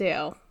people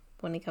do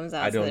when he comes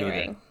out to the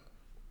ring.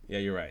 Yeah,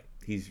 you're right.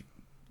 He's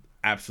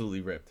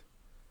absolutely ripped.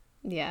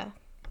 Yeah.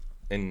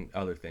 And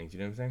other things, you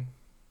know what I'm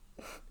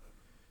saying?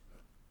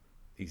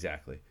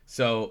 Exactly.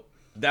 So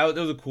that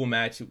was a cool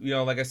match. You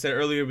know, like I said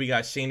earlier, we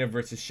got Shayna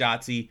versus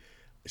Shotzi.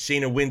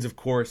 Shayna wins, of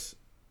course,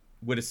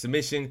 with a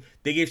submission.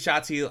 They gave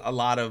Shotzi a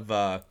lot of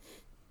I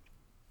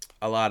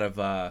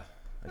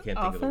can't think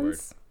of the word.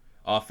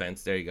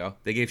 Offense. There you go.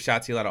 They gave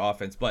Shotzi a lot of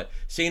offense, but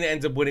Shayna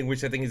ends up winning,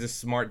 which I think is a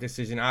smart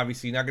decision.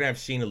 Obviously, you're not gonna have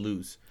Shayna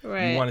lose.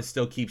 Right. You want to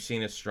still keep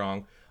Shayna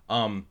strong.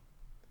 The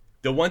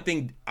one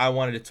thing I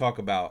wanted to talk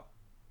about.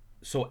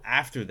 So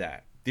after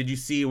that, did you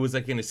see it was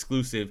like an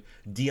exclusive?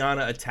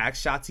 Deonna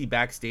attacks Shotzi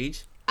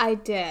backstage. I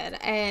did,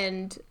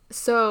 and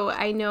so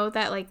I know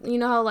that, like, you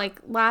know how, like,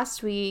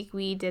 last week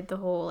we did the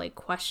whole, like,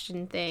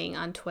 question thing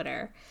on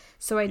Twitter.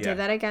 So I did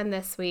that again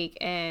this week,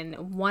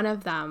 and one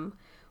of them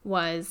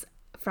was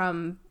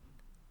from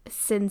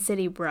Sin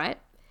City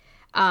Brett.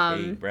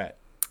 Hey, Brett.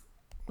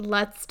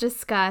 Let's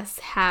discuss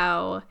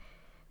how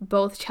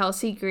both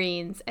Chelsea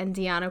Green's and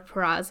Deonna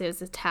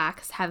Purrazzo's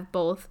attacks have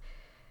both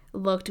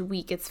looked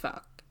weak as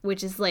fuck,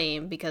 which is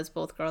lame because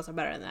both girls are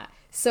better than that.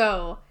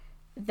 So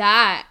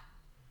that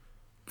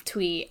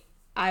tweet,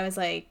 I was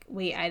like,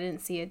 wait, I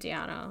didn't see a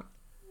Deonna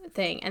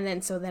thing. And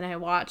then I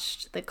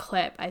watched the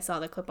clip. I saw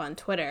the clip on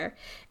Twitter,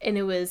 and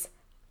it was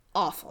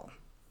awful.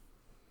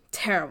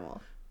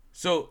 Terrible.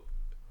 So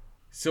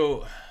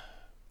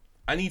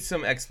I need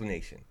some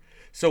explanation.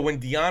 So when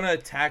Deonna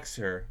attacks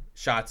her,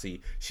 Shotzi,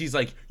 she's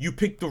like, you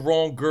picked the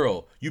wrong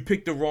girl. You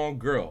picked the wrong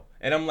girl.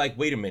 And I'm like,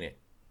 wait a minute.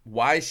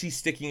 Why is she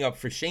sticking up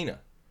for Shayna?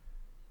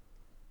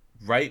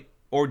 Right?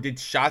 Or did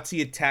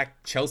Shotzi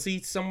attack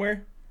Chelsea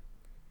somewhere?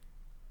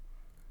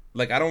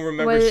 Like, I don't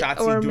remember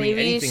Shotzi doing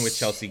anything with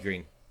Chelsea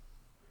Green.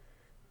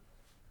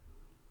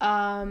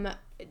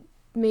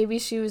 Maybe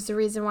she was the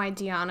reason why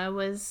Deonna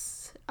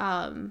was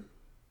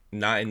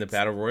Not in the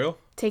Battle Royal?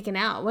 Taken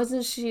out.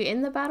 Wasn't she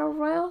in the Battle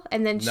Royal?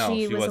 And then No,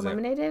 she she was wasn't.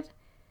 eliminated?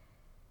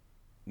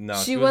 No,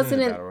 She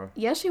wasn't in.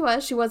 Yeah, she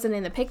was. She wasn't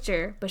in the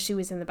picture, but she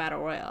was in the Battle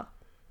Royal.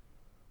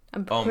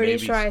 I'm pretty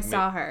sure I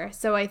saw her.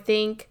 So I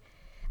think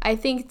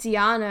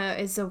Deanna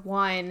is the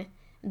one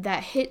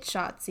that hit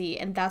Shotzi,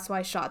 and that's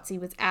why Shotzi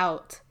was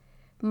out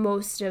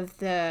most of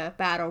the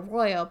Battle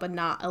Royal, but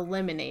not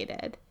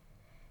eliminated.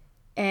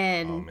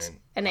 And Oh, man.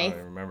 and I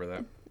don't remember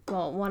that.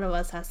 well, one of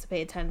us has to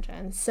pay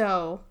attention.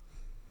 So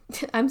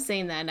I'm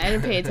saying that, and I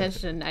didn't pay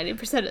attention to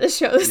 90% of the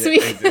show this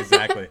week.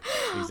 Exactly.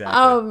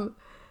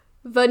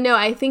 But no,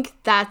 I think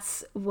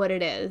that's what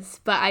it is.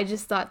 But I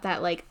just thought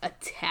that, like,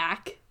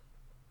 attack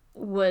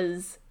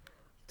was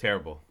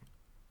Terrible.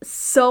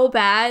 so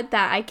bad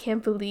that I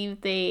can't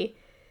believe they...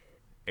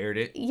 Aired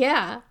it.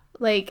 Yeah.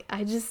 Like,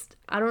 I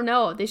don't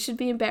know. They should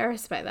be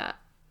embarrassed by that.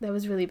 That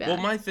was really bad. Well,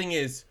 my thing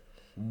is,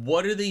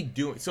 what are they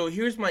doing? So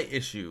here's my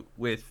issue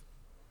with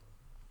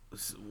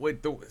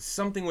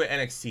something with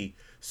NXT.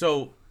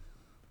 So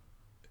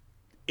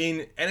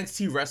in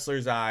NXT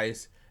wrestlers'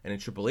 eyes and in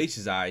Triple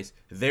H's eyes,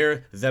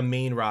 they're the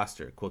main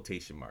roster,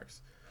 quotation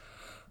marks.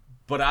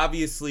 But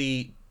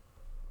obviously,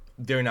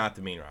 they're not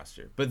the main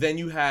roster. But then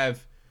you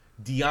have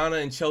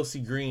Deanna and Chelsea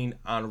Green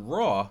on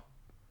Raw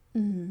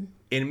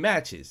in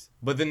matches,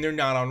 but then they're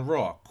not on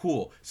Raw.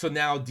 Cool. So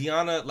now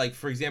Deanna, like,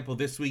 for example,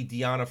 this week,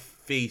 Deanna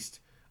faced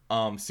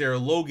Sarah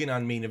Logan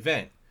on main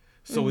event.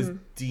 So is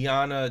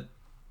Deanna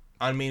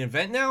on main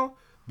event now?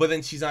 But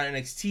then she's on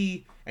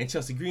NXT, and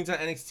Chelsea Green's on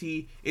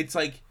NXT. It's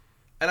like,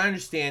 and I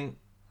understand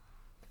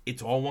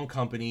it's all one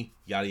company,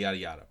 yada, yada,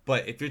 yada.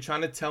 But if you're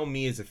trying to tell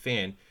me as a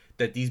fan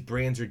that these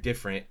brands are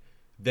different,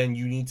 then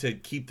you need to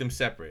keep them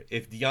separate.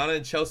 If Deanna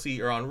and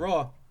Chelsea are on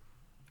Raw,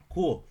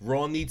 cool.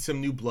 Raw needs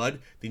some new blood.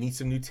 They need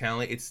some new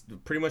talent. It's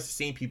pretty much the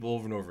same people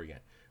over and over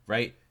again,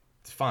 right?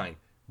 It's fine.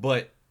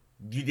 But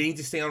they need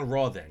to stay on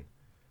Raw then.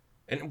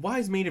 And why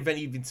is main event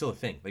even still a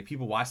thing? Like,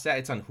 people watch that?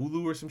 It's on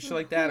Hulu or some shit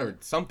like that or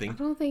something. I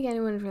don't think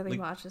anyone really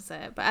watches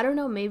it. But I don't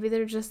know. Maybe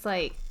they're just,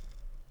 like,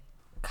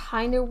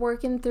 kind of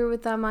working through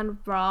with them on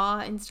Raw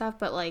and stuff,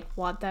 but, like,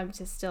 want them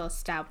to still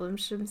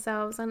establish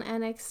themselves on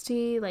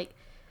NXT. Like,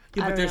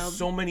 yeah, but there's know.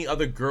 so many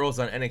other girls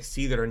on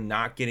NXT that are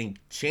not getting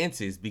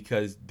chances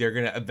because they're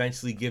going to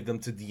eventually give them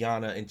to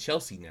Deanna and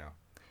Chelsea now.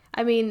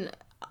 I mean,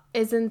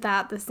 isn't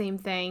that the same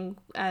thing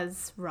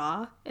as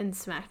Raw and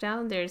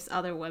SmackDown? There's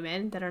other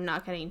women that are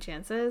not getting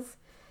chances.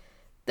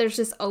 There's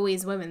just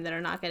always women that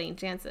are not getting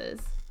chances.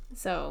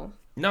 So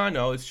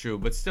No, it's true.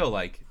 But still,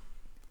 like,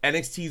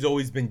 NXT's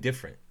always been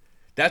different.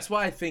 That's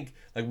why I think,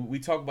 like, we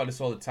talk about this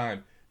all the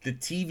time. The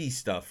TV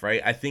stuff,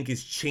 right, I think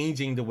is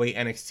changing the way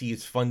NXT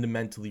is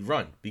fundamentally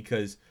run,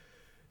 because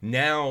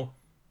now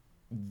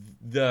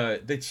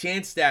the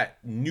chance that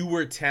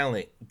newer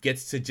talent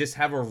gets to just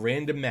have a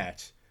random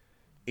match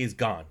is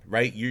gone,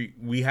 right?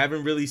 We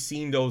haven't really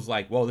seen those,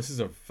 like, well, this is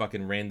a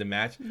fucking random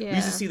match. Yeah. We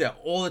used to see that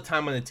all the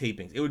time on the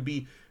tapings. It would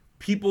be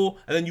people,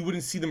 and then you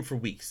wouldn't see them for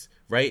weeks,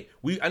 right?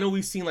 I know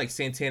we've seen, like,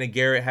 Santana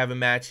Garrett have a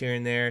match here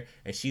and there,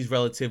 and she's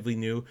relatively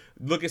new.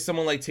 Look at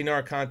someone like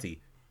Taynara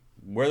Conti.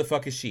 Where the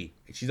fuck is she?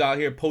 She's out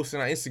here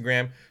posting on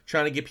Instagram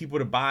trying to get people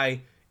to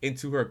buy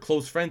into her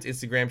close friends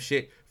Instagram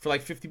shit for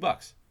like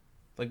 $50.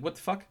 Like, what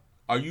the fuck?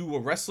 Are you a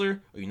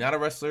wrestler? Are you not a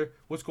wrestler?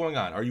 What's going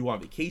on? Are you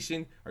on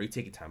vacation? Are you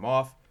taking time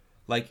off?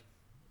 Like,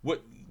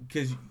 what?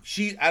 Because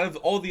she, out of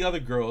all the other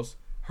girls,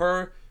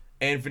 her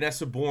and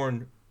Vanessa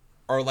Bourne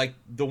are like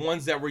the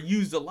ones that were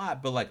used a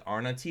lot, but like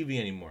aren't on TV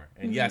anymore.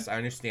 And yes, I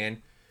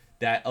understand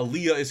that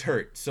Aaliyah is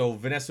hurt. So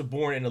Vanessa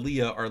Bourne and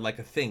Aaliyah are like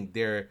a thing.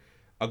 They're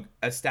a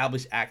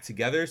established act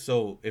together.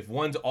 So if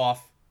one's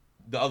off,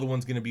 the other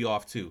one's going to be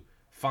off too.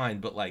 Fine.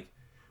 But like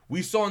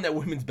we saw in that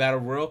women's battle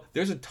royal,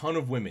 there's a ton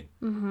of women.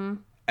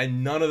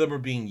 And none of them are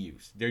being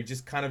used. They're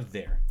just kind of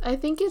there. I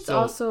think it's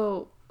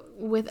also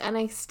with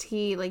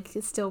NXT, like,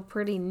 it's still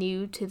pretty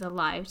new to the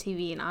live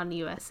TV and on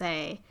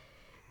USA.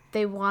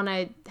 They want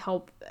to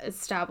help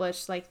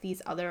establish, like,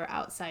 these other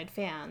outside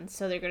fans.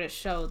 So they're going to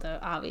show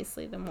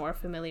obviously the more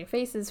familiar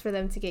faces for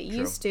them to get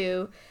used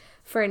to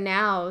for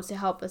now, to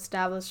help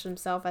establish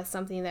themselves as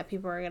something that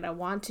people are going to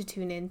want to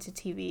tune into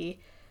TV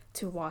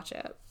to watch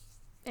it.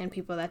 And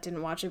people that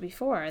didn't watch it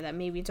before, that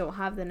maybe don't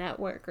have the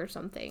network or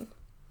something.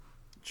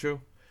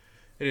 True.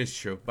 It is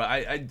true. But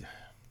I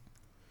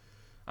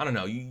don't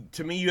know.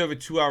 To me, you have a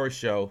 2-hour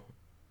show.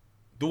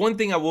 The one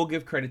thing I will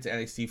give credit to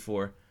NXT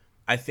for,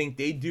 I think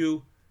they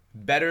do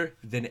better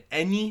than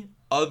any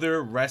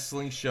other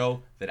wrestling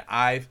show that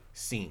I've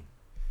seen.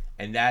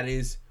 And that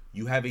is,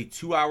 you have a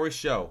 2-hour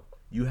show.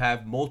 You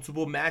have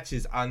multiple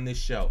matches on this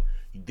show.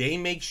 They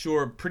make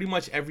sure pretty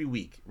much every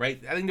week,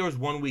 right? I think there was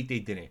one week they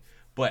didn't.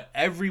 But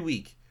every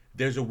week,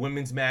 there's a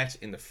women's match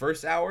in the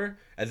first hour,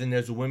 and then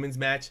there's a women's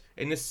match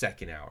in the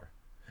second hour.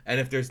 And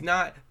if there's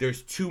not,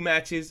 there's 2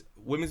 matches,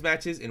 women's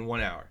matches in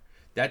 1 hour.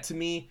 That, to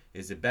me,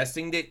 is the best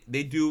thing that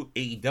they do.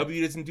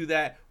 AEW doesn't do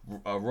that.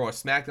 Raw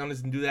SmackDown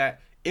doesn't do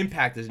that.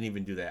 Impact doesn't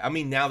even do that. I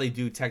mean, now they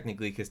do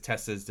technically because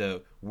Tessa's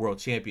the world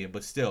champion.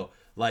 But still,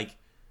 like,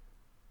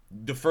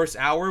 the first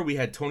hour we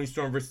had Toni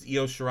Storm versus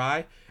Io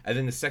Shirai, and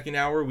then the second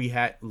hour we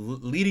had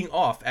leading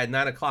off at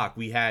 9:00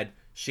 we had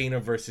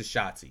Shayna versus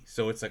Shotzi.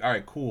 So it's like, all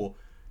right, cool.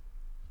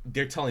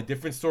 They're telling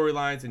different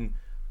storylines. And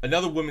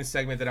another women's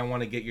segment that I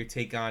want to get your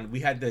take on, we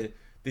had the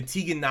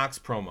Tegan Nox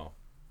promo,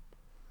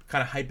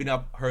 kind of hyping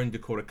up her and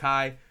Dakota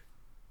Kai.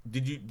 Do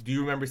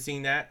you remember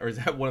seeing that, or is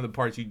that one of the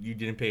parts you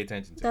didn't pay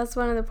attention to? That's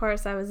one of the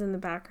parts I was in the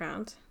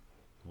background.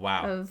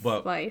 Wow. Of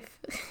but, life.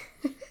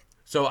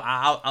 So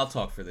I'll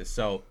talk for this.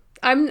 So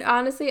I'm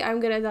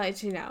gonna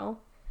let you know.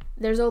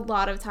 There's a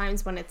lot of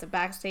times when it's a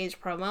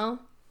backstage promo,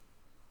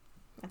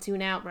 I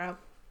tune out, bro.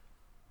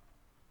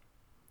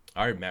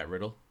 All right, Matt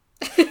Riddle.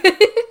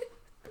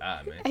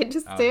 Man. I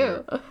just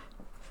do.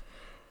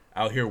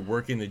 Out here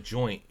working the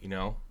joint,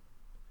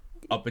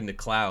 up in the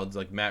clouds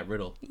like Matt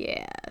Riddle.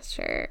 Yeah,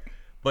 sure.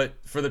 But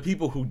for the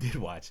people who did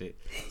watch it,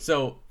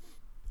 so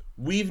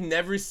we've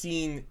never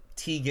seen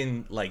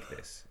Tegan like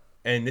this.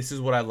 And this is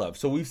what I love.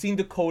 So we've seen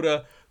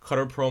Dakota cut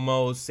her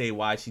promos, say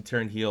why she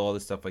turned heel, all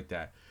this stuff like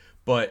that.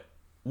 But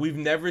we've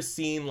never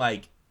seen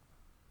like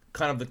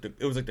kind of like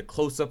it was like the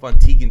close up on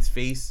Tegan's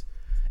face,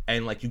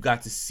 and like you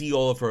got to see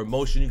all of her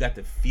emotion, you got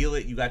to feel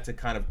it, you got to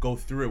kind of go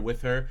through it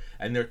with her,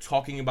 and they're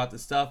talking about the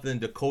stuff. And then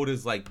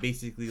Dakota's like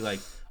basically like,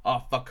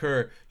 oh fuck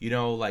her,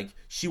 like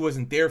she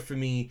wasn't there for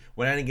me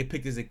when I didn't get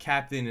picked as a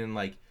captain. And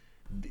like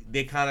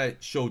they kind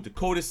of showed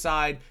Dakota's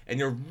side, and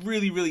they're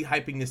really really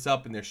hyping this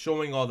up, and they're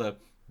showing all the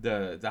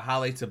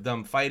highlights of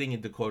them fighting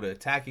and Dakota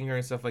attacking her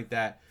and stuff like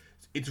that.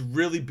 It's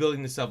really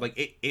building this up. Like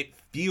it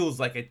feels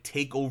like a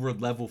takeover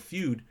level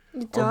feud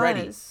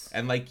already.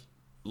 And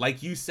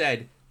like you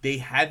said, they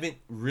haven't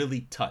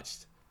really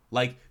touched.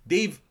 Like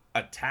they've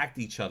attacked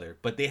each other,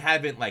 but they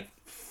haven't like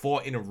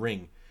fought in a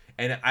ring.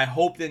 And I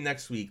hope that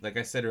next week, like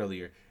I said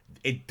earlier,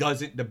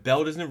 the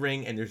bell doesn't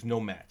ring and there's no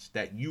match.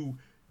 That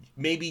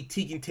maybe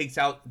Tegan takes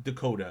out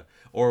Dakota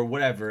or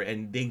whatever,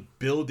 and they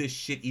build this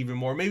shit even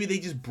more. Maybe they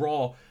just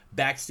brawl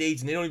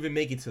backstage and they don't even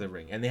make it to the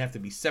ring, and they have to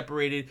be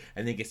separated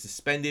and they get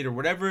suspended or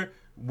whatever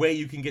way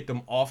you can get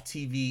them off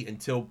TV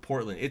until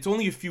Portland. It's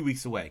only a few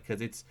weeks away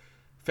because it's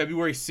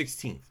February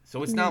 16th.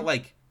 So it's not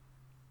like,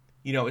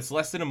 it's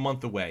less than a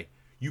month away.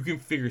 You can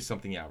figure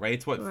something out, right?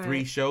 It's what, right.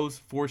 3 shows,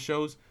 4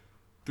 shows,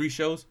 3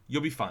 shows?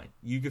 You'll be fine.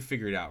 You can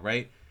figure it out,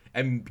 right?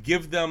 And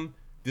give them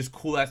this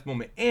cool ass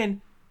moment.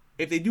 And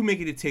if they do make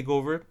it a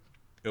takeover,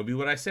 it'll be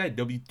what I said.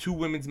 There'll be 2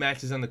 women's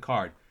matches on the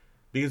card.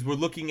 Because we're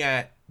looking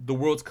at the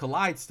Worlds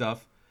Collide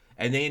stuff,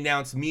 and they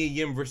announced Mia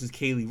Yim versus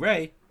Kaylee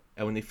Ray.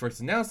 And when they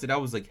first announced it, I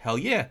was like, hell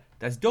yeah,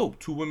 that's dope.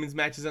 2 women's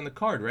matches on the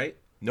card, right?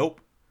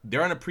 Nope.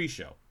 They're on a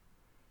pre-show.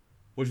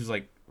 Which was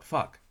like,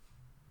 fuck.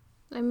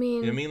 I mean...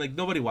 You know what I mean? Like,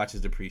 nobody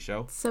watches the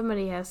pre-show.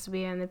 Somebody has to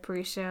be on the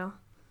pre-show.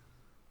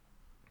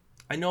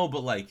 I know,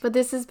 but like... But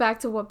this is back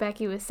to what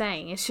Becky was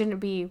saying. It shouldn't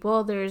be,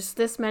 well, there's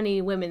this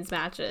many women's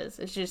matches.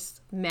 It's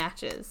just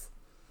matches.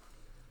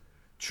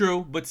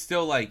 True, but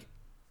still, like...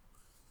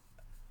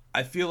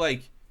 I feel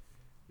like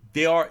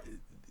they are...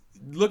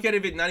 Look at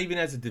it not even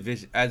as a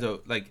division, as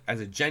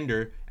a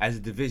gender, as a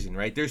division,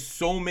 right? There's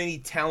so many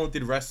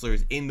talented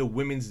wrestlers in the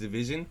women's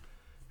division.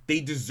 They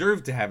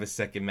deserve to have a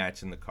second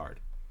match in the card.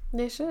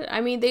 They should.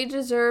 I mean, they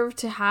deserve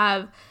to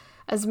have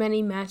as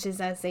many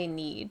matches as they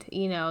need.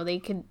 They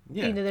could,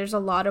 there's a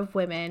lot of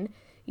women.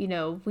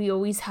 We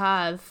always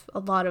have a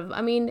lot of,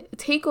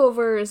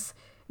 takeovers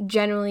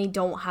generally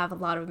don't have a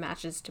lot of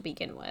matches to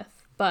begin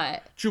with.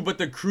 But true, but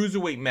the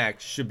cruiserweight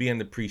match should be on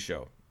the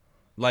pre-show.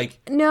 Like,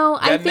 no,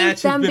 I think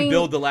match has been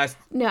billed the last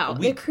week.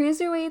 The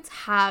cruiserweights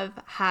have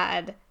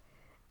had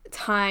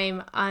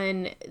time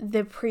on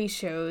the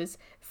pre-shows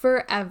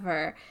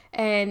forever,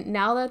 and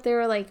now that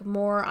they're like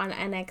more on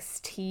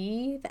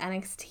NXT, the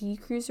NXT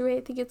cruiserweight,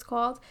 I think it's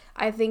called,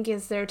 I think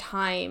is their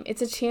time.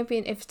 It's a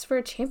champion. If it's for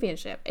a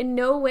championship, in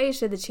no way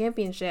should the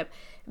championship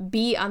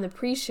be on the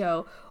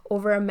pre-show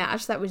over a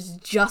match that was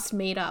just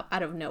made up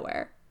out of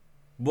nowhere.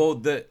 Well,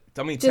 just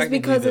technically,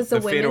 because it's a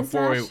Fatal women's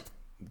match.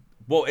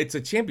 Well, it's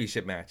a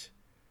championship match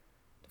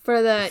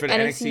for the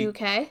NXT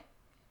UK.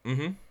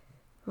 Mm-hmm.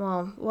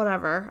 Well,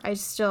 whatever. I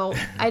just don't.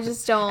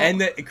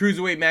 And the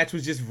cruiserweight match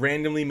was just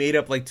randomly made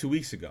up like 2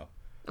 weeks ago.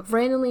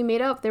 Randomly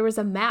made up. There was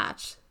a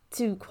match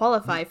to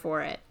qualify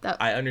for it.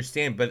 I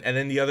understand, and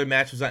then the other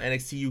match was on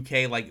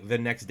NXT UK like the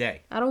next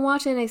day. I don't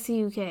watch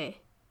NXT UK.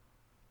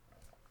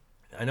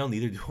 I know,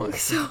 neither do I.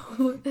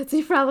 So that's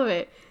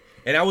irrelevant.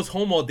 And I was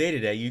home all day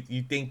today.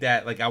 You think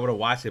that like I would have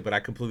watched it, but I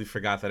completely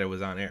forgot that it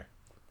was on air.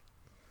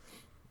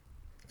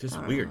 Just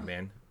weird,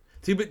 man.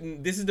 See, but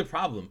this is the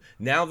problem.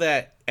 Now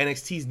that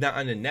NXT's not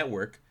on the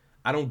network,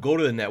 I don't go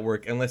to the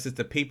network unless it's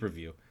a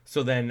pay-per-view.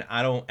 So then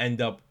I don't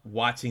end up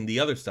watching the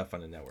other stuff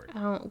on the network.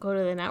 I don't go to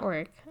the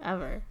network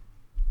ever.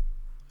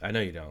 I know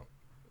you don't.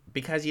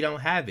 Because you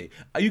don't have it.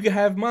 You can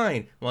have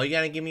mine. Well, you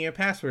got to give me your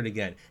password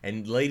again.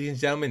 And ladies and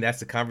gentlemen, that's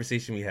the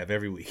conversation we have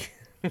every week.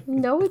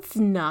 No, it's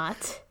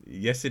not.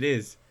 Yes, it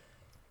is.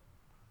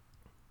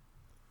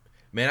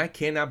 Man, I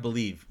cannot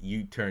believe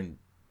you turned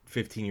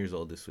 15 years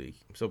old this week.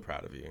 I'm so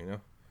proud of you,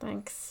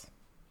 Thanks.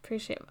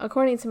 Appreciate it.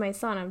 According to my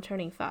son, I'm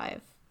turning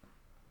 5.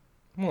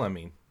 Well, I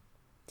mean,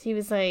 he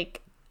was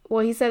like,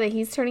 well, he said that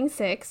he's turning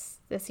 6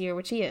 this year,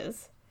 which he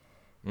is,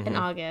 in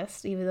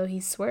August, even though he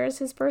swears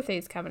his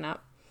birthday's coming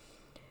up.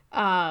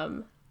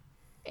 And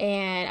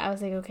I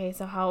was like, okay,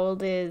 so how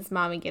old is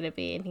mommy gonna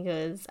be? And he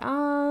goes,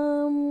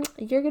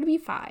 you're gonna be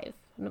 5.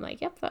 And I'm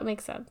like, yep, that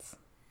makes sense.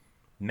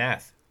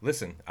 Math.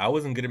 Listen, I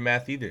wasn't good at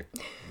math either.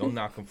 Don't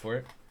knock him for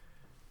it.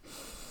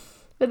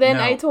 But then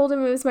I told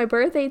him it was my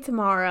birthday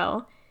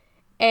tomorrow.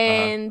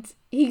 And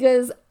he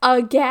goes,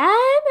 again?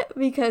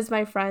 Because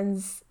my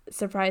friends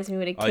surprised me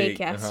with a cake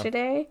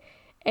yesterday.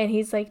 And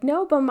he's like,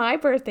 no, but my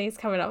birthday's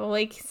coming up. I'm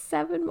like,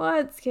 7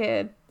 months,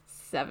 kid.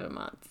 7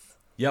 months.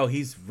 Yo,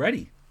 he's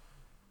ready.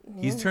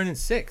 He's turning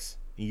 6.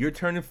 You're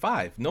turning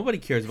 5. Nobody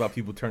cares about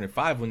people turning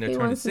 5 when they're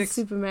turning 6. He wants a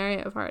Super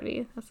Mario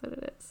party. That's what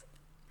it is.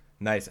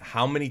 Nice.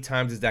 How many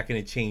times is that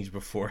going to change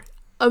before?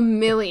 A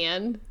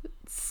million.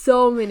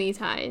 So many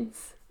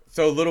times.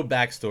 So, a little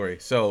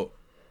backstory. So,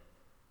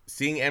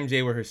 seeing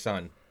MJ with her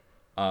son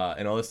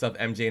and all the stuff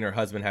MJ and her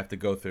husband have to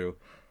go through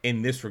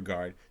in this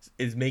regard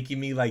is making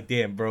me like,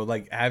 damn, bro,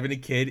 like having a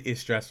kid is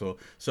stressful.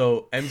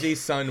 So, MJ's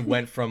son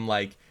went from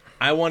like,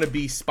 I want to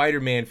be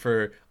Spider-Man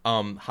for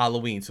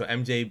Halloween. So,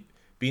 MJ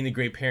being the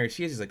great parent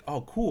she is, like,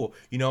 oh, cool.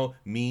 You know,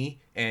 me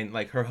and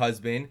like her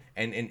husband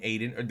and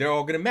Aiden, they're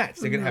all going to match.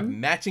 They're going to have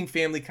matching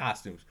family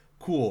costumes.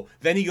 Cool.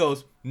 Then he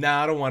goes,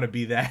 nah, I don't want to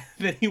be that.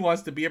 Then he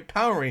wants to be a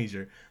Power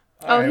Ranger.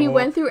 He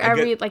went through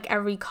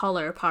every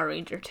color Power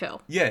Ranger too.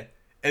 Yeah.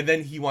 And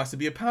then he wants to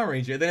be a Power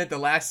Ranger. Then at the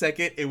last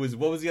second, it was,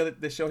 what was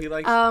the show he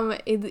liked?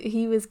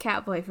 He was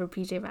Catboy for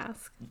PJ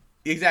Masks.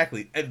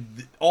 Exactly.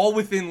 And all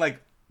within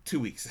like 2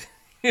 weeks.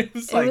 It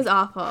was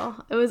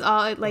awful. It was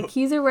all like,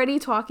 he's already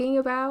talking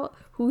about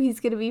who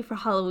he's going to be for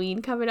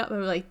Halloween coming up.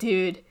 And I'm like,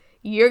 dude,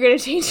 you're going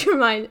to change your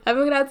mind. I'm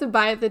going to have to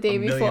buy it the day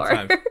before.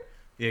 Times.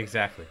 Yeah,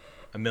 exactly.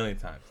 A million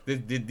times.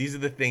 These are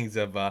the things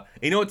of,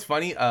 you know what's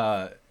funny?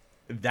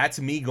 That's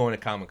me going to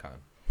Comic-Con.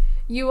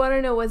 You want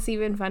to know what's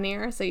even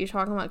funnier? So you're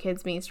talking about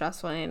kids being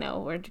stressful, and I know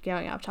we're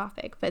going off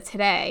topic. But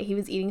today, he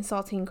was eating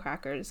saltine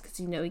crackers because,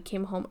 he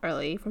came home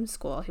early from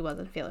school. He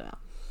wasn't feeling well.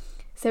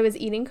 So he was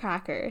eating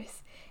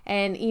crackers.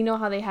 And you know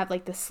how they have,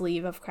 like, the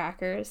sleeve of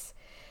crackers?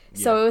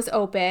 Yeah. So it was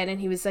open,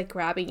 and he was, like,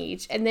 grabbing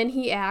each. And then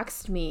he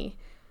asked me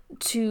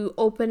to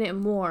open it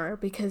more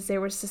because there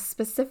was a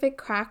specific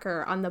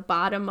cracker on the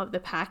bottom of the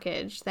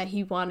package that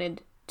he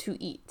wanted to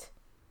eat.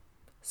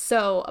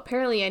 So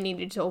apparently I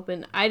needed to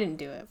open. I didn't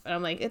do it, but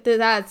I'm like,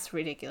 that's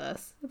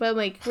ridiculous. But I'm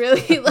like,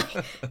 really?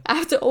 Like, I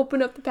have to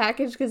open up the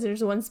package because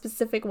there's one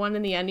specific one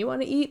in the end you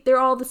want to eat? They're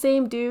all the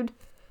same, dude.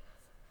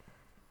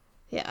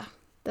 Yeah,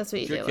 that's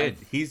what you do. Your kid.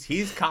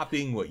 He's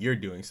copying what you're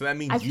doing, so that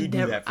means do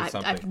that for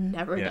something. I've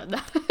never done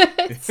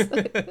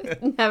that.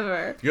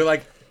 Never. You're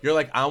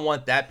like, I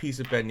want that piece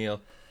of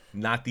Benil,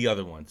 not the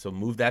other one. So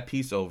move that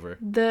piece over.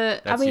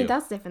 That's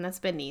different. That's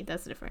Benny.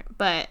 That's different.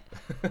 But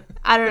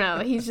I don't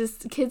know.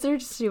 Kids are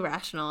just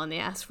irrational and they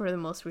ask for the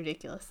most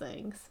ridiculous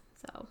things.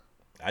 So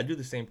I do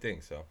the same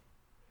thing. So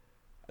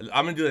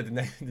I'm gonna do that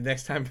the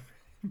next time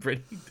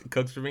Brittany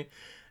cooks for me.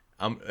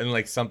 And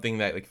like something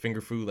that like finger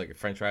food, like a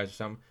French fries or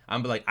something.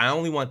 I'm like, I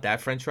only want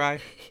that French fry.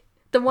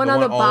 The one on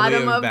the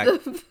bottom of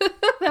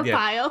the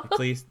pile.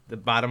 Please, the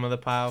bottom of the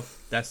pile.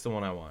 That's the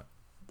one I want.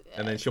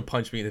 And then she'll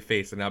punch me in the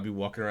face, and I'll be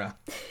walking around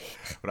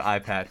with an eye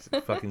patch,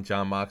 fucking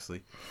John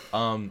Moxley.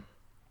 But,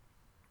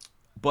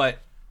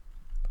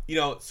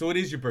 so it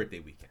is your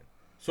birthday weekend.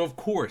 So, of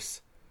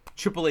course,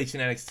 Triple H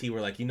and NXT were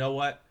like, you know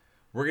what?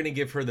 We're going to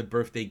give her the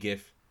birthday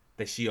gift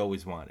that she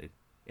always wanted.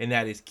 And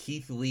that is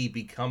Keith Lee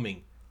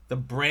becoming the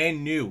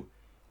brand new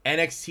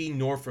NXT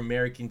North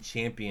American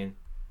champion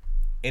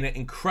in an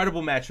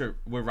incredible match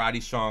with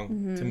Roddy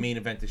Strong to main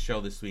event the show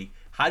this week.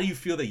 How do you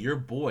feel that your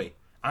boy,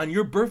 on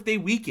your birthday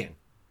weekend,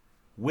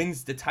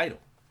 wins the title?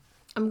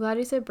 I'm glad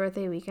you said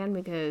birthday weekend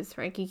because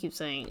Frankie keeps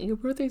saying your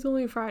birthday's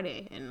only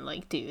Friday, and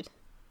like, dude,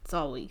 it's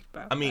all week,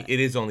 bro. I mean, it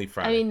is only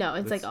Friday. No,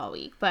 it's like all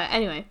week. But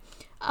anyway,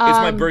 it's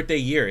my birthday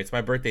year. It's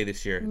my birthday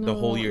this year. The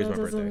whole year is my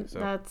birthday. So.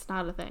 That's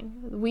not a thing.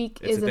 Week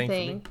is a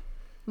thing.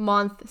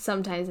 Month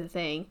sometimes a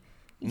thing.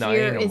 No,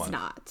 year ain't no is month.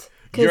 Not.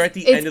 You're at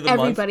the end of the month.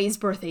 It's everybody's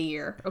birthday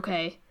year.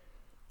 Okay.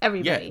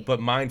 Everybody. Yeah,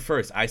 but mine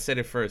first. I said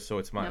it first, so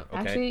it's mine. No,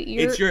 okay.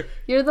 Actually,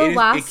 you're the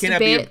last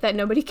bit that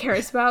nobody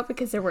cares about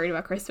because they're worried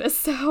about Christmas.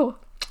 So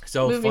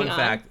fun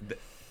fact,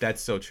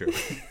 that's so true.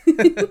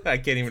 I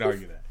can't even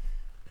argue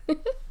that.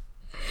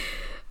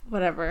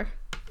 Whatever.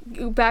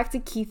 Back to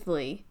Keith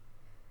Lee,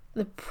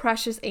 the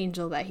precious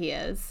angel that he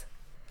is.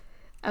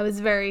 I was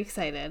very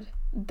excited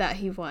that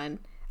he won.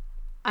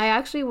 I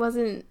actually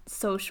wasn't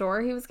so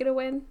sure he was gonna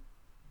win,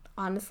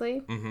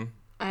 honestly.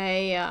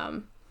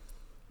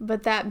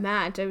 But that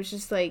match, I was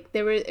just like,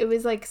 it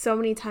was like so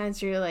many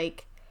times where you're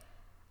like,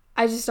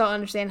 I just don't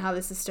understand how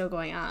this is still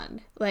going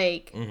on.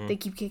 Like, they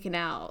keep kicking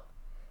out.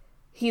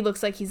 He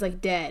looks like he's like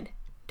dead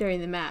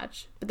during the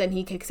match, but then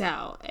he kicks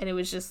out, and it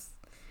was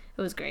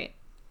great.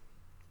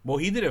 Well,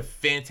 he did a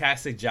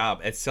fantastic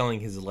job at selling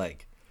his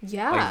leg.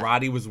 Yeah. Like,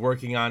 Roddy was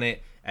working on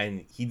it,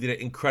 and he did an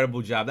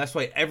incredible job. That's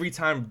why every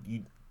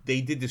time they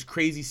did this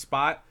crazy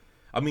spot,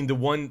 I mean, the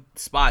one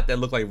spot that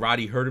looked like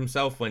Roddy hurt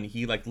himself when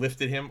he like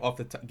lifted him off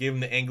gave him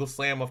the angle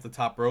slam off the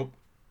top rope.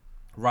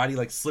 Roddy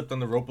like slipped on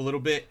the rope a little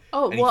bit.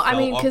 Oh, and he well, I fell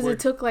mean, because awkward. it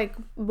took like,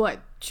 what,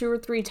 2 or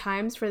 3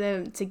 times for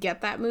them to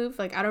get that move?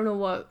 Like, I don't know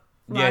what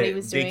Roddy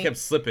was doing. They kept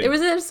slipping. There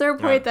was a certain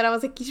point Yeah. that I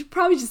was like, you should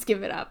probably just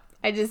give it up.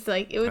 I just,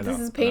 like, this is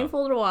I know.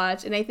 painful to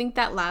watch. And I think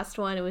that last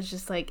one, it was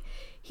just like,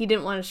 he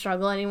didn't want to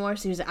struggle anymore.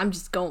 So he was like, I'm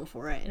just going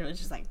for it. And it was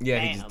just like, Yeah,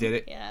 bam. he just did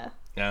it. Yeah.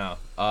 Yeah.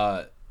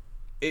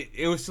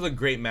 It was still a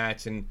great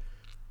match, and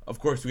of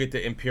course we get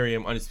the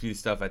Imperium Undisputed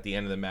stuff at the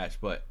end of the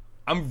match. But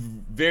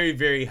I'm very,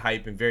 very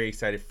hyped and very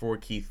excited for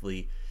Keith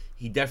Lee.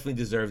 He definitely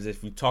deserves it.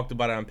 We talked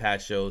about it on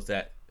past shows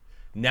that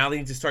now they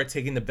need to start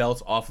taking the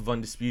belts off of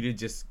Undisputed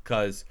just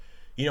because,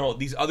 you know,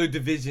 these other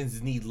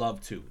divisions need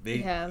love too.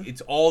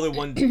 It's all in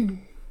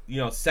one,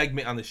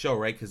 segment on the show,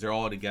 right? Because they're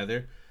all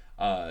together.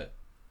 And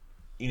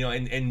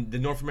the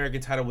North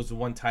American title was the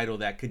one title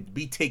that could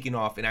be taken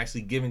off and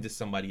actually given to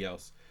somebody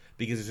else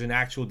because there's an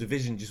actual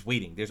division just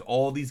waiting. There's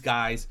all these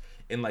guys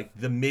in like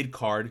the mid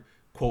card,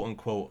 quote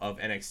unquote, of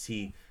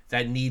NXT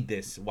that need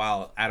this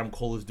while Adam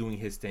Cole is doing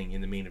his thing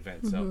in the main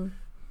event. So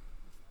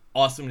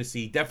awesome to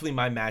see. Definitely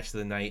my match of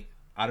the night.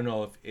 I don't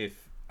know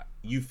if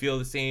you feel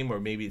the same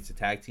or maybe it's a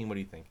tag team. What do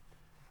you think?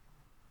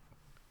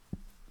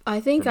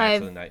 I think For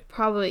match of the night.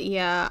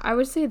 I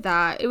would say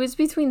that. It was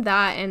between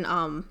that and,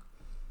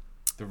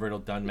 The Riddle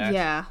Dunn match?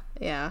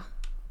 Yeah.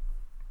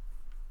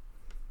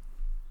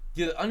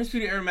 Yeah, the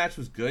Undisputed Era match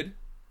was good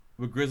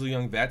with Grizzly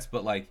Young Vets,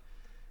 but like,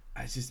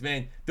 I just,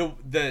 man,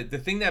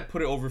 the thing that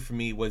put it over for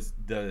me was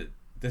the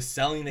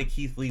selling that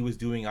Keith Lee was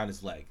doing on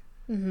his leg.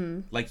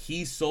 Mm-hmm. Like,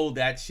 he sold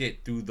that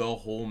shit through the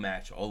whole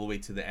match all the way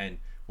to the end,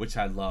 which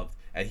I loved.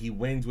 And he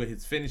wins with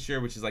his finisher,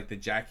 which is like the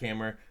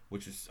jackhammer,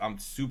 which is I'm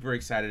super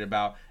excited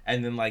about.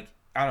 And then, like,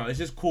 I don't know, it's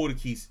just cool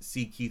to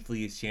see Keith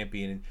Lee as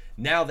champion. And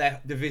now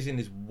that division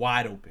is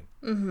wide open.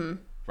 Mm-hmm.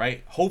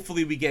 Right?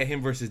 Hopefully we get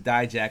him versus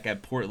Dijak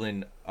at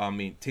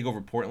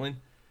TakeOver Portland.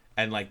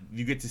 And, like,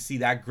 you get to see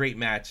that great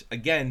match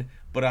again,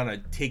 but on a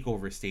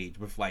TakeOver stage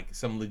with, like,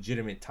 some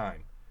legitimate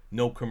time.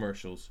 No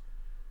commercials.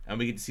 And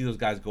we get to see those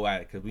guys go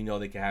at it because we know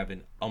they can have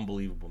an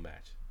unbelievable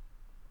match.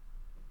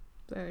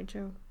 Very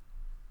true.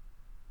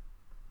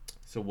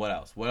 So what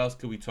else? What else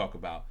could we talk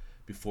about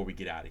before we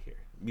get out of here?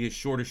 It'll be a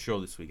shorter show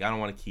this week. I don't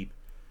want to keep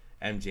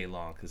MJ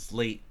long because it's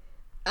late.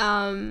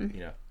 Her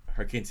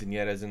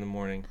quinceañera's in the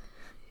morning.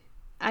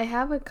 I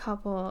have a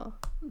couple.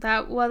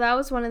 That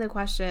was one of the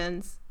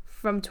questions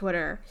from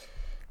Twitter,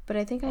 but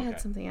I think I had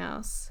something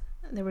else.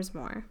 There was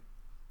more.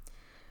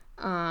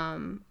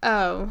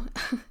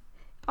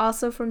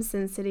 Also from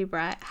Sin City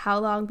Brett, how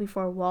long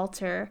before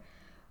Walter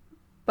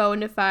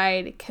bona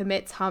fide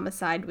commits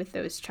homicide with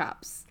those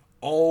chops?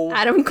 Oh,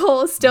 Adam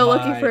Cole is still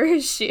looking for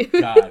his shoes.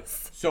 God.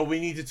 So we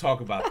need to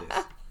talk about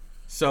this.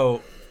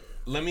 So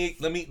let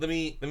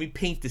me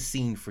paint the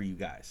scene for you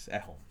guys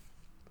at home.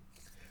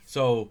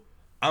 So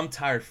I'm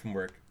tired from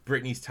work.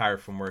 Brittany's tired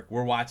from work.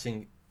 We're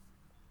watching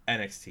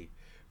NXT.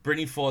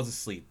 Brittany falls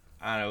asleep.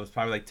 I don't know, it was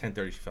probably like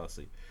 10:30 she fell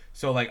asleep.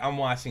 So, like, I'm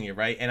watching it,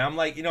 right? And I'm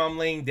like, I'm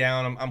laying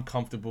down. I'm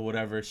comfortable,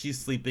 whatever. She's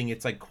sleeping.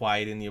 It's, like,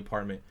 quiet in the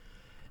apartment.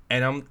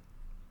 And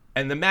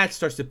the match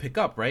starts to pick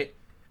up, right?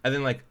 And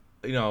then, like,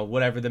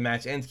 whatever, the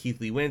match ends.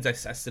 Keith Lee wins. I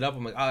sit up.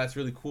 I'm like, oh, that's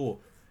really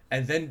cool.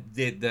 And then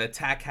the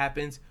attack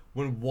happens.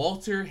 When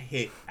Walter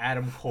hit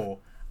Adam Cole,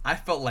 I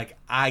felt like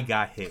I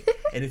got hit.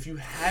 And if you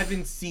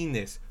haven't seen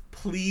this,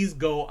 please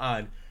go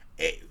on.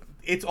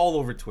 It's all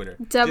over Twitter.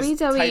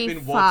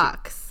 WWE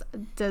Fox,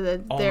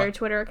 their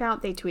Twitter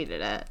account, they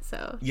tweeted it.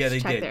 So yeah, they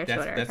check did.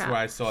 Their That's where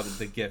I saw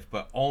the GIF.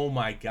 But oh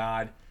my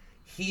God,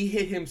 he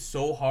hit him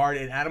so hard,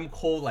 and Adam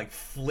Cole like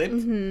flipped,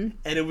 and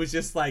it was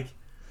just like,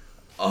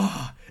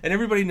 oh. And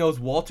everybody knows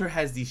Walter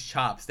has these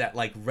chops that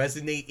like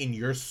resonate in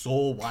your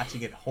soul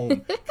watching at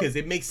home because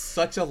it makes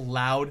such a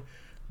loud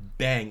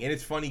bang. And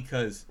it's funny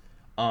because,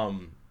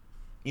 on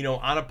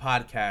a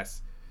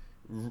podcast,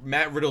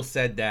 Matt Riddle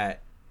said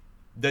that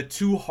the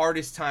 2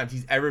 hardest times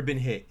he's ever been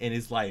hit in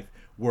his life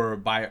were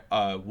by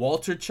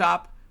Walter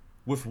chop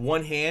with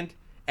one hand,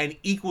 and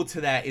equal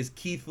to that is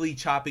Keith Lee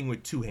chopping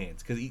with 2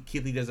 hands because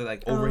Keith Lee does it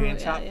like overhand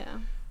chop. Yeah.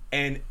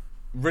 And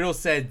Riddle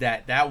said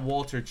that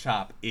Walter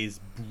chop is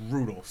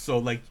brutal. So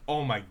like,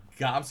 oh my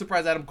God, I'm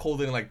surprised Adam Cole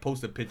didn't like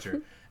post a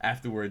picture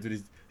afterwards with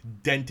his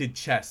dented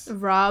chest.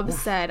 Rob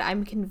said,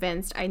 I'm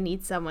convinced I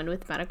need someone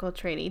with medical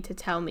training to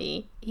tell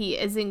me he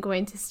isn't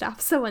going to stop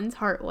someone's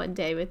heart one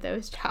day with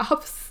those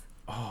chops.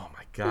 Oh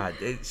my God.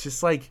 It's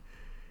just like,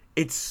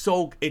 he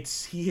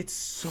hits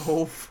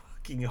so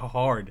fucking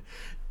hard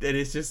that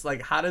it's just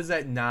like, how does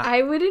that not?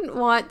 I wouldn't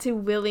want to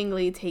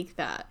willingly take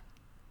that.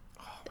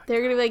 Oh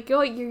They're going to be like,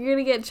 oh, you're going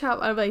to get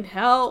chopped. I'm like,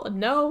 hell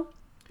no.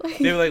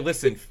 They were like,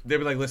 listen,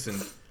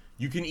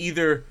 you can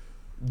either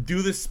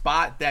do the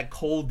spot that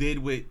Cole did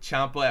with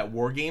Ciampa at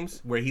War Games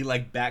where he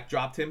like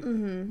backdropped him.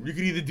 Mm-hmm. You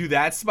could either do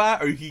that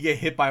spot or you could get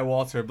hit by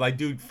Walter. Like,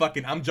 dude,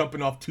 fucking, I'm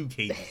jumping off 2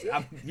 cages.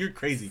 You're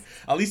crazy.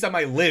 At least I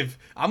might live.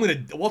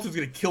 Walter's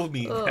gonna kill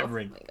me in that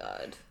ring. Oh my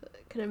God, I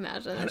can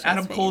imagine. And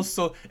Adam Cole's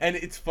and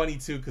it's funny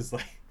too because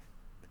like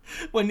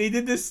when they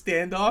did this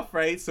standoff,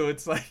 right? So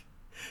it's like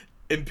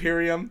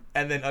Imperium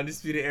and then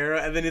Undisputed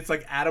Era, and then it's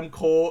like Adam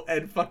Cole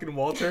and fucking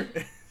Walter.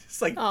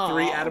 It's like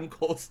three Adam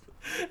Coles,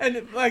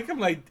 and like I'm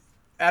like,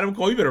 Adam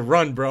Cole, you better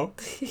run, bro.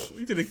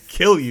 He's gonna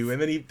kill you.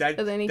 And then he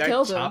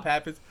killed chop him.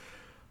 Happens.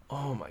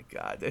 Oh my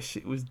god, that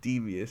shit was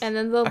devious. And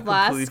then the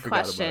last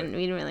question,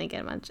 we didn't really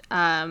get much.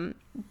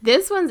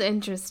 This one's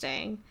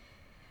interesting.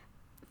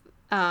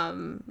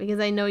 Because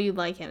I know you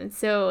like him.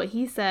 So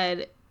he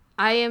said,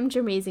 I am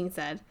Jermazing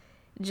said,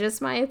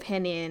 just my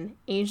opinion,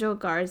 Angel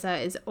Garza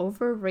is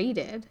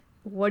overrated.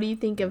 What do you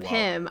think of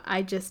him?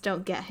 I just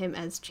don't get him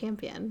as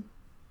champion.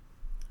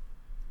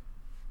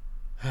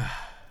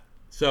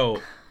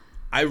 So,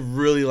 I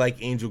really like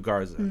Angel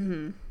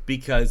Garza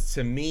because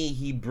to me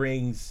he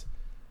brings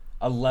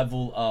a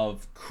level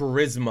of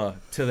charisma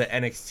to the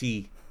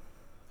NXT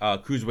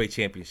Cruiserweight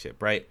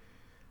Championship, right?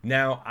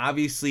 Now,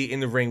 obviously in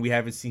the ring we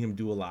haven't seen him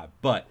do a lot,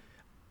 but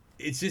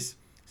it's just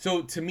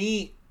so to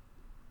me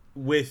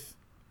with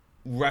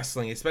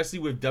wrestling, especially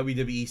with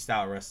WWE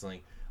style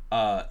wrestling,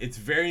 it's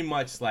very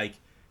much like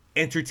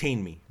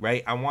entertain me,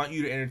 right? I want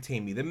you to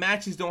entertain me. The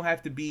matches don't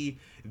have to be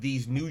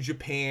these New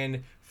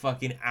Japan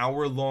fucking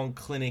hour-long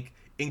clinic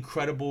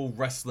incredible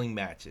wrestling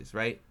matches,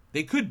 right?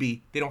 They could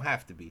be, they don't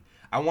have to be.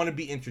 I want to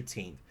be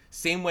entertained.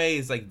 Same way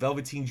as like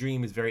Velveteen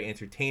Dream is very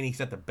entertaining. He's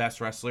not the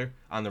best wrestler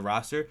on the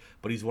roster,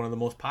 but he's one of the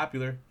most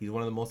popular. He's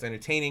one of the most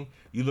entertaining.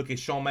 You look at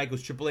Shawn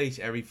Michaels, Triple H,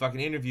 every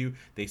fucking interview,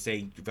 they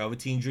say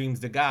Velveteen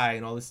Dream's the guy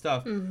and all this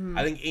stuff.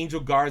 I think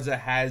Angel Garza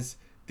has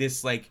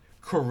this like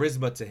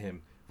charisma to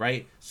him,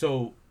 right?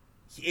 So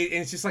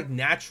it's just like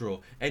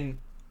natural, and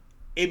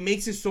it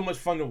makes it so much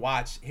fun to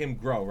watch him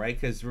grow, right?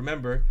 Because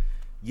remember,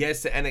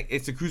 yes,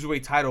 it's a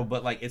cruiserweight title,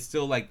 but like it's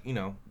still like, you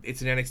know,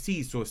 it's an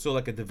NXT, so it's still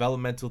like a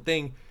developmental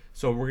thing.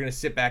 So we're gonna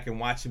sit back and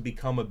watch him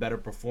become a better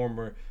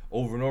performer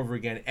over and over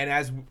again. And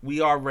as we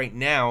are right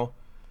now,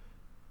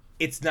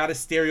 it's not a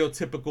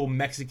stereotypical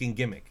Mexican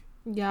gimmick.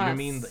 Yes. You know what I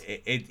mean?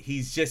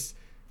 He's just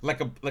like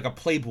a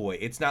playboy.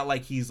 It's not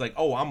like he's like,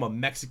 oh, I'm a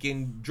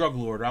Mexican drug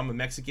lord, or I'm a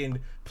Mexican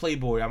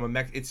playboy.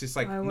 It's just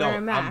like, I wear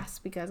a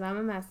mask because I'm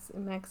a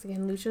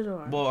Mexican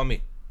luchador. Well,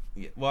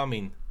 I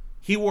mean,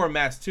 he wore a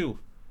mask too,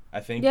 I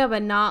think. Yeah,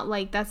 but not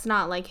like that's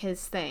not like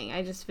his thing.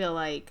 I just feel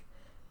like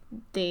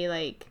they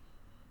like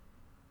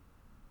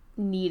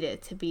need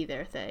it to be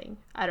their thing.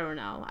 I don't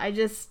know.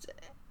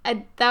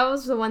 That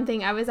was the one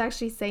thing I was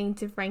actually saying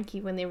to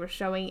Frankie when they were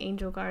showing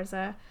Angel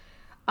Garza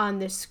on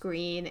the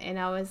screen, and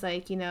I was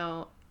like, you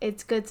know,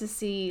 it's good to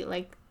see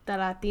like the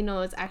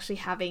Latinos actually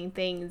having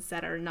things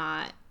that are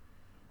not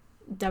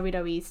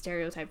WWE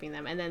stereotyping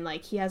them. And then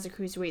like he has a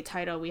cruiserweight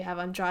title, we have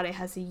Andrade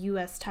has a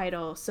US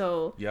title,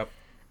 so yep.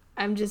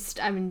 I'm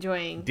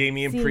enjoying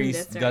Damian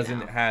Priest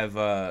doesn't have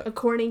a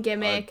corny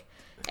gimmick,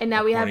 and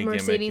now we have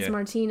Mercedes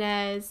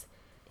Martinez,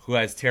 who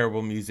has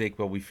terrible music,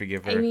 but we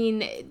forgive her. I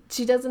mean,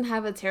 she doesn't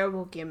have a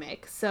terrible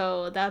gimmick,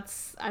 so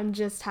I'm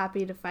just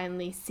happy to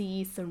finally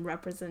see some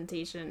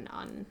representation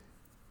on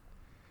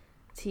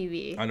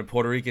TV. On the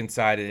Puerto Rican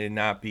side, it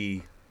not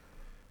be,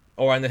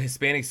 or on the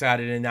Hispanic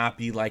side, it not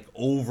be like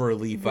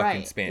overly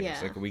fucking Spanish.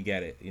 Yeah. Like we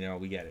get it,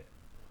 we get it.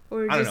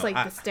 Or just like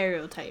the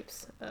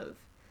stereotypes of.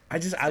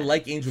 I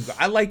like Angel.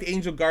 I liked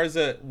Angel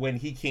Garza when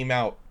he came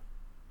out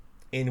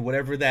in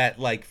whatever that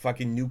like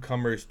fucking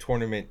newcomers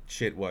tournament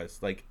shit was.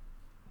 Like,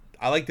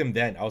 I liked him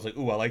then. I was like,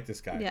 ooh, I like this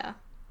guy. Yeah.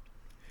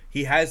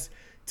 He has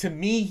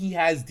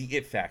the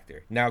it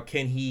factor. Now,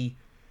 can he,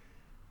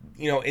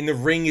 in the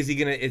ring, is he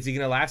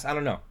gonna last? I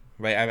don't know.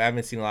 Right? I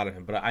haven't seen a lot of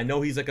him, but I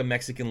know he's like a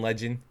Mexican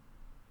legend.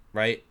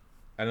 Right?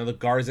 I know the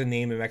Garza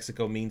name in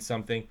Mexico means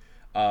something.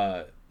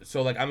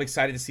 So like I'm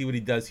excited to see what he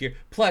does here.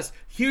 Plus,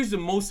 here's the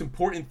most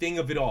important thing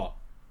of it all.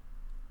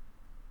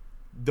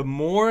 The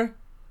more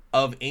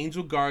of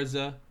Angel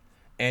Garza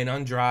and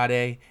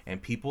Andrade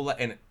and people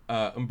and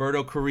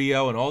Humberto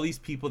Carrillo and all these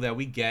people that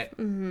we get,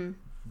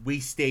 we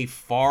stay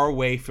far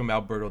away from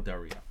Alberto Del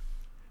Rio.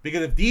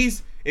 Because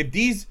if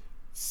these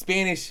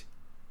Spanish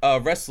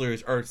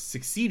wrestlers are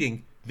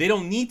succeeding, they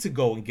don't need to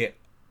go and get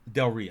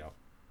Del Rio.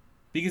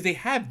 Because they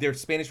have their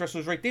Spanish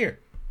wrestlers right there.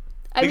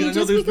 I mean,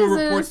 just because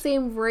they're the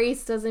same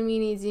race doesn't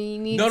mean you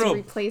need to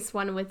replace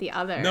one with the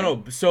other.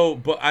 No. So,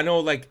 but I know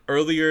like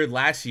earlier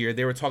last year,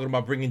 they were talking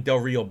about bringing Del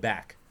Rio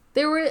back.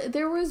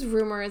 There was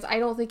rumors. I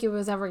don't think it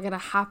was ever going to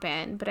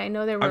happen, but I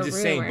know there were rumors. I'm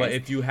just saying, but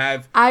if you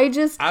have...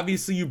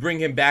 Obviously, you bring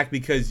him back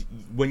because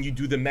when you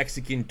do the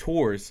Mexican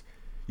tours,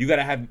 you got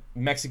to have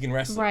Mexican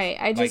wrestlers.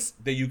 Right.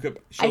 That you could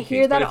showcase. I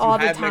hear that all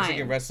the time.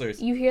 Mexican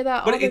wrestlers, you hear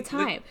that all the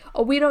time.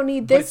 We don't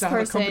need this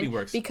person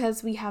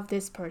because we have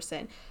this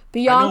person.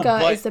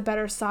 Bianca is the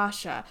better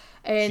Sasha,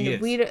 and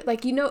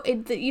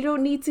you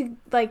don't need to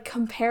like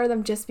compare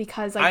them just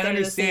because like they're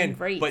the same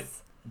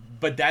race.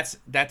 But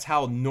that's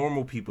how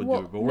normal people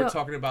do it. But we're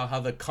talking about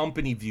how the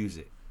company views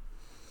it.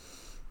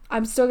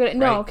 I'm still gonna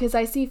no, because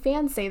I see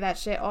fans say that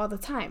shit all the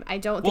time. I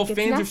don't think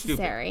it's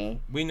necessary.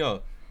 We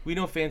know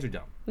fans are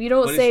dumb. We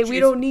don't say we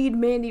don't need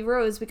Mandy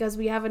Rose because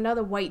we have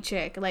another white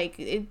chick. Like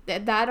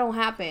that don't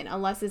happen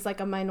unless it's like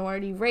a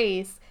minority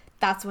race.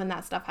 That's when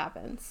that stuff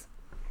happens.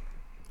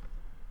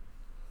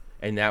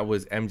 and that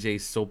was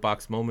MJ's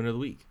soapbox moment of the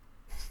week.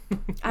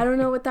 I don't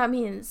know what that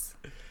means.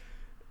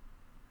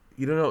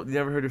 You don't know? You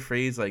never heard a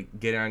phrase like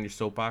 "get on your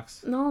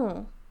soapbox"?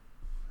 No.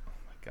 Oh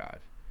my god!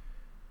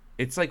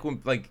 It's like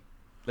when like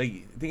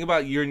think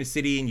about you're in the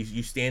city and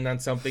you stand on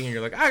something and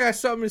you're like, I got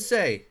something to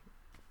say.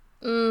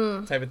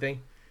 Type of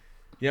thing.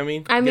 You know what I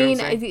mean? I You know mean,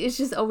 what I'm saying? it's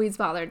just always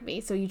bothered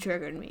me, so you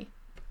triggered me.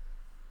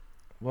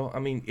 Well, I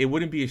mean, it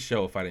wouldn't be a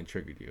show if I didn't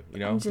trigger you. You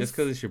know, just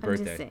because it's your I'm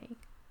birthday. just saying.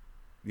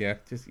 Yeah,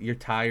 just you're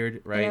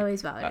tired, right? It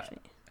always bothers me.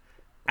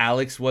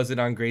 Alex wasn't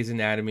on Grey's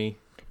Anatomy.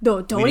 No,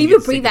 We don't didn't even get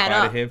to bring say that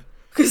goodbye up. to him.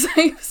 Because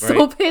I'm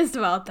so Right? pissed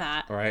about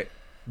that. All right,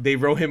 they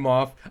wrote him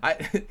off. I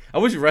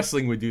wish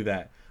wrestling would do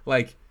that.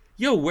 Like,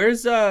 yo, where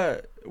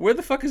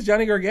the fuck is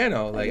Johnny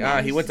Gargano? Like, Yeah,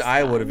 he he's went to just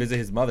Iowa to gone. visit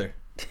his mother.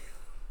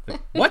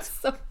 Like, what?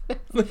 So,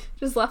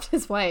 just left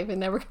his wife and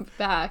never comes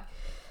back.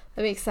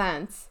 That makes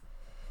sense.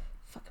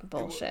 Fucking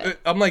bullshit.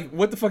 I'm like,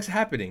 what the fuck's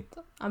happening?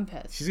 I'm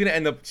pissed. She's gonna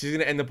end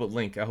up with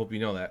Link. I hope you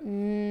know that.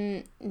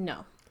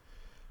 No.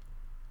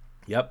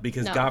 Yep,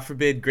 because No. God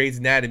forbid Grey's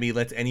Anatomy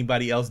lets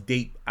anybody else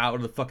date out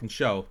of the fucking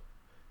show.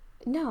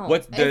 No.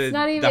 What's it's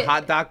not even. the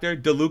hot doctor?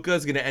 DeLuca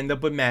is gonna end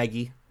up with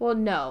Maggie. Well,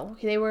 no.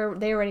 They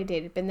already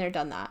dated. Been there,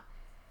 done that.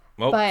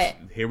 Well, But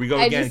here we go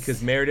I again just-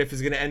 because Meredith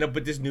is gonna end up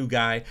with this new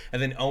guy,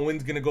 and then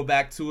Owen's gonna go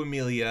back to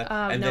Amelia,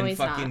 and no, then he's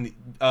fucking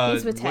not.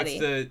 He's with what's Teddy.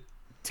 the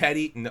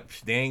Teddy? No,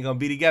 they ain't gonna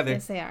be together.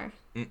 Yes, they are.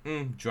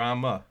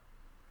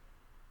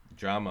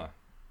 Drama,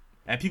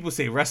 and people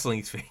say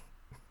wrestling's fake.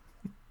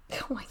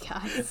 Oh my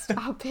god!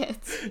 Stop it.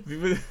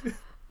 People-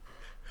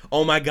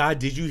 Oh my god,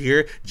 did you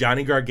hear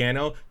Johnny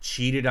Gargano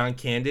cheated on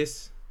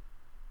Candice?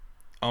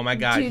 Oh my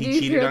god, Did he you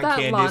cheated hear on that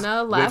Candice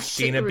Lana with left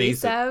Shayna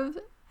Baszler. Rusev?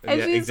 And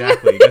Yeah, she's-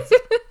 exactly. That's,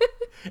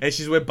 and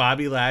she's with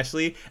Bobby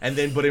Lashley, but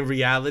in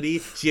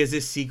reality, she has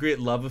this secret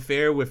love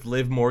affair with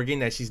Liv Morgan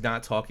that she's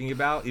not talking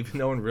about, even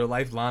though in real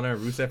life, Lana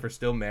and Rusev are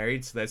still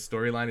married, so that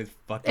storyline is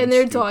fucking And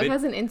their stupid. dog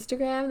has an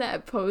Instagram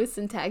that posts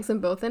and tags them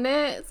both in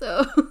it.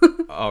 So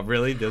Oh,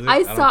 really? Does it?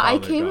 I don't saw. follow I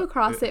their came dog.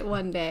 across it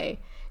one day.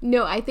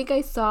 No, I think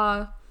I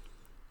saw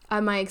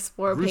on my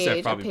Explore Rusev page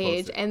a probably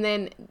page, posted. and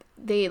then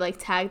they like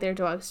tagged their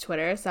dog's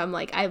Twitter. So I'm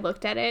like, I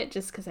looked at it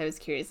just because I was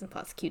curious, and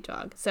plus cute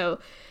dog. So,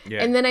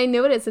 Yeah. and then I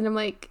noticed, and I'm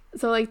like,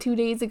 so like 2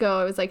 days ago,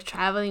 I was like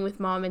traveling with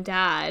mom and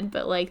dad,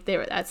 but like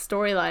that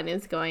storyline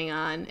is going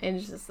on, and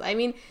it's just, I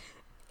mean,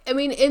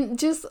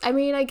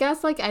 I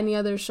guess like any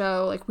other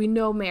show, like we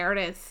know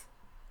Meredith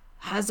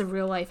has a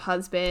real life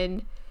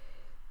husband.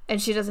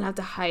 And she doesn't have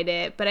to hide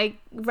it, but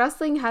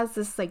wrestling has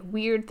this like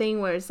weird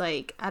thing where it's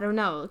like, I don't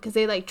know, because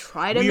they like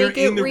try to We are make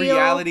it in the real,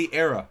 reality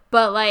era.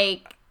 but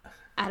like,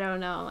 I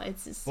don't know,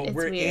 it's just, But it's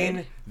we're weird.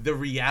 in the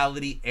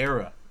reality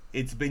era.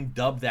 It's been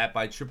dubbed that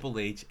by Triple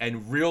H,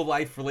 and real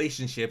life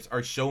relationships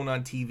are shown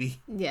on TV.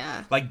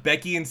 Yeah, Like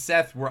Becky and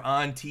Seth were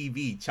on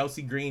TV.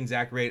 Chelsea Green,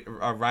 Zack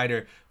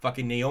Ryder,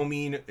 fucking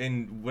Naomi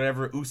and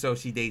whatever Uso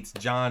she dates,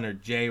 John or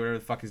Jay, whatever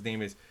the fuck his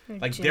name is. Or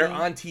Like Jay. they're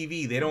on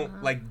TV. They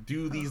don't like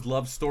do these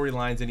love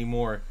storylines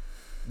anymore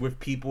with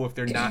people if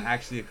they're not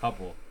actually a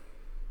couple.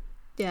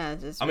 yeah.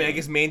 It's just I mean, I weird.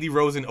 guess Mandy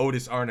Rose and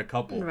Otis aren't a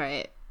couple.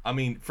 Right. I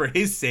mean, for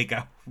his sake,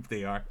 I hope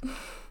they are.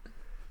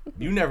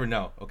 You never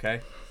know,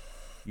 okay?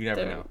 You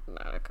never They're know.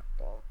 not a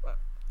couple, but-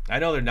 I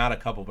know they're not a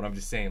couple, but I'm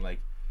just saying, like,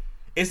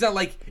 it's not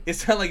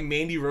like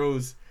Mandy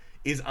Rose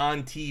is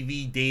on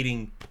TV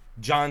dating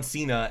John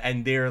Cena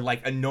and they're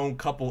like a known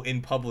couple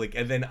in public,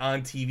 and then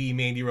on TV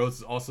Mandy Rose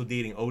is also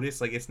dating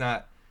Otis. Like, it's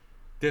not.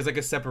 There's like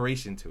a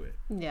separation to it.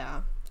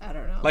 Yeah, I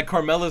don't know. Like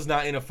Carmella's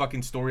not in a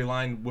fucking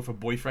storyline with a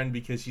boyfriend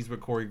because she's with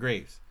Corey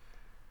Graves.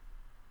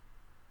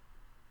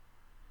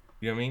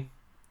 You know what I mean?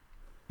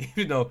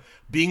 Even though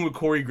being with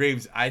Corey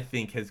Graves, I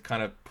think, has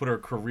kind of put her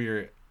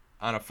career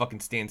on a fucking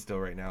standstill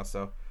right now.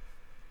 So,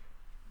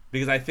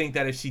 because I think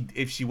that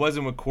if she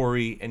wasn't with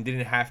Corey and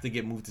didn't have to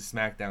get moved to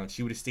SmackDown,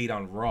 she would have stayed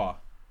on Raw,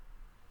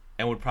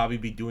 and would probably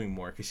be doing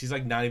more because she's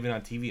like not even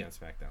on TV on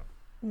SmackDown.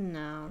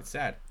 no, It's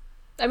sad.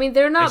 I mean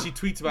they're not And she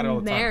tweets about it all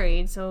the time.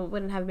 married, so it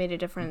wouldn't have made a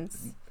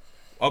difference.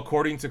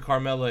 According to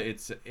Carmella,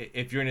 it's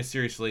if you're in a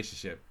serious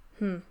relationship,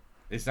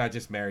 it's not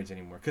just marriage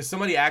anymore. Because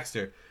somebody asked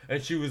her,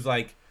 and she was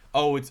like,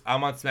 "Oh,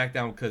 I'm on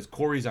SmackDown because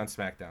Corey's on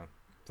SmackDown."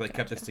 So they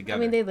kept us together.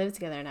 I mean they live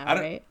together now, I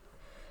don't- right?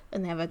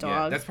 And they have a yeah,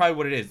 dog. that's probably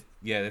what it is.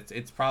 Yeah,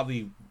 it's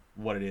probably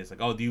what it is.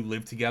 Like, oh, do you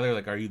live together?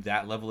 Like, are you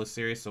that level of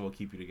serious? So we'll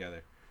keep you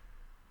together.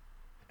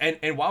 And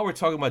while we're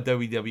talking about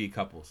WWE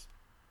couples,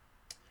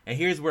 and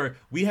here's where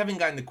we haven't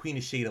gotten the Queen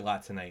of Shade a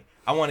lot tonight.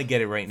 I want to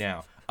get it right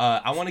now.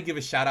 I want to give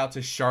a shout out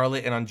to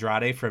Charlotte and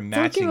Andrade for Don't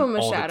matching give him a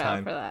all shout the out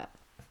time. for that.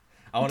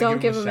 I want to Don't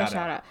give him a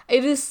shout out.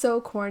 It is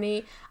so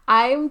corny.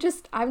 I'm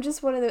just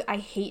one of the. I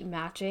hate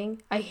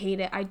matching. I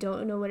hate it. I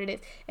don't know what it is.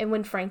 And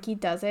when Frankie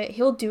does it,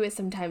 he'll do it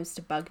sometimes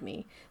to bug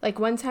me. Like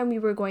one time we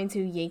were going to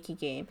a Yankee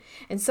game,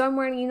 and so I'm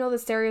wearing, the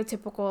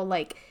stereotypical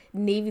like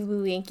navy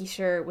blue Yankee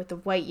shirt with the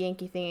white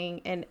Yankee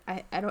thing, and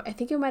I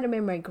think it might have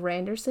been my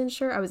Granderson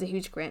shirt. I was a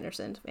huge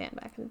Granderson fan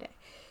back in the day.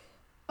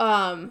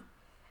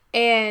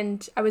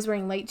 And I was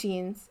wearing light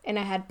jeans and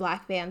I had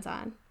black Vans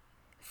on.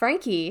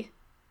 Frankie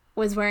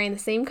was wearing the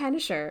same kind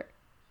of shirt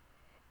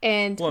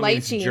and Well, I mean, light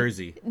it's jeans.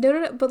 Jersey.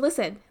 No. But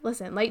listen,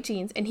 light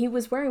jeans, and he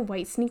was wearing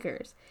white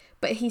sneakers.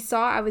 But he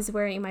saw I was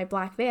wearing my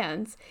black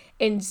Vans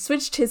and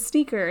switched his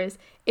sneakers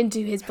into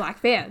his black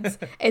Vans.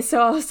 And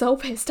so I was so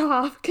pissed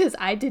off because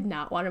I did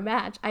not want to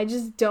match. I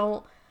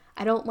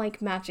don't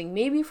like matching.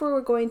 Maybe if we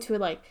were going to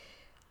like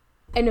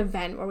an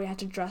event where we had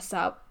to dress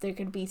up, there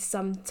could be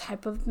some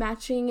type of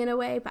matching in a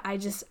way. But I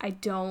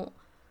don't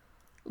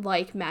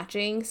like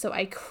matching. So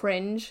I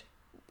cringe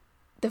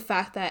the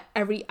fact that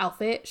every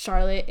outfit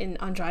Charlotte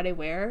and Andrade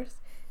wears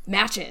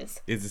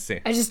matches. It's the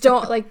same. I just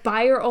don't like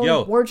buy your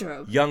own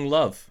wardrobe. Young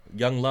love,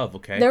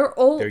 okay. They're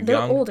old. They're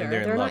young older. and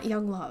They're love. not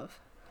young love.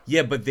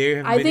 Yeah, but they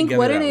haven't I been think together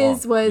what that it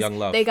is long. was Young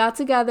love. they got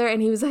together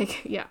and he was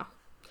like, "Yeah,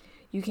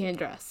 you can't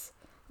dress.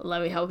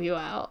 Let me help you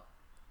out."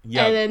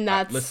 Yeah, and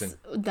then listen.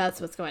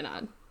 that's what's going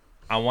on.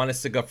 I want to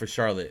stick up for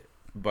Charlotte,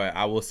 but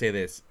I will say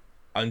this: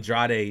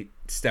 Andrade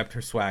stepped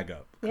her swag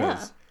up.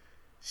 Yeah.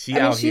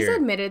 She's She's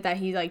admitted that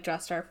he like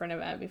dressed her for an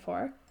event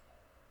before.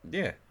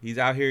 Yeah, he's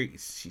out here.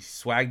 She's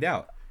swagged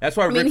out. That's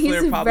why Ric he's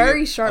Flair a probably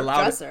very sharp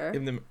allowed dresser.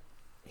 him to,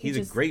 he's a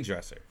just great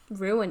dresser.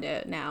 Ruined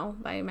it now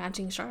by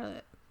matching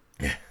Charlotte.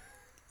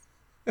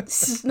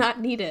 It's just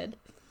not needed.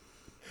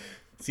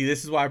 See,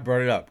 this is why I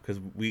brought it up because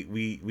we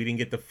didn't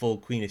get the full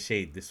Queen of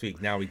Shade this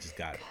week. Now we just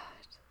got it.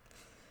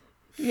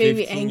 You made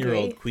me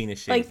 15-year-old angry. Queen of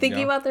Shade. Like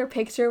thinking about their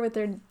picture with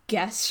their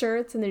guest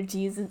shirts and their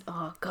jeans and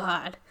oh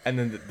god. And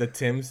then the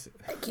Tims.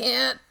 I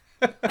can't.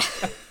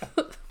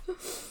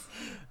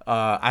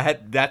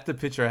 That's the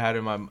picture I had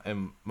in my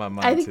mind.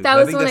 I think too. that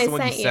was I think the that's one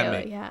the I one you sent sent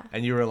you, me. yeah.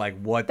 And you were like,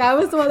 "What?" That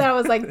was fuck? the one that I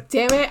was like,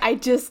 damn it,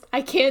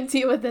 I can't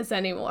deal with this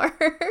anymore.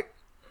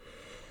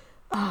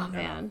 Oh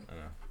man. I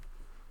know.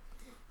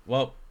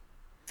 Well,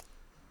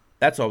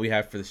 that's all we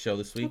have for the show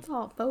this week. That's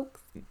all,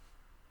 folks.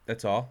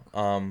 That's all.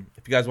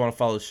 If you guys want to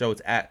follow the show,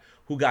 it's at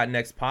Who Got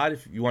Next Pod.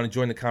 If you want to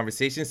join the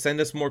conversation,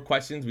 send us more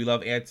questions. We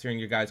love answering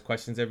your guys'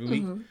 questions every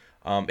week.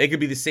 It could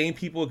be the same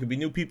people. It could be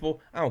new people.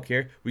 I don't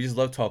care. We just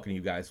love talking to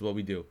you guys. What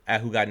we do.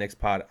 At Who Got Next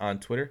Pod on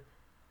Twitter.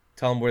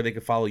 Tell them where they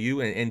can follow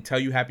you and tell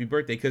you happy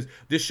birthday. Because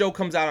this show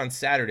comes out on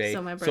Saturday.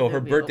 So my birthday So her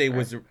will be birthday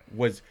over.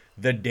 was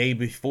the day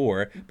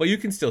before. But you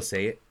can still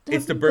say it.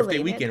 It's the Happy birthday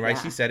belated, weekend, right?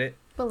 yeah. She said it.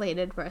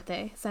 Belated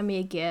birthday. Send me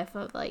a gif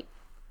of like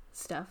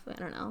stuff, I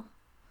don't know,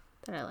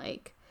 that I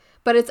like.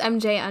 But it's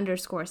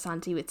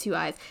MJ_Santi with 2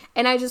 eyes.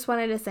 And I just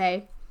wanted to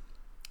say,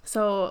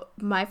 so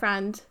my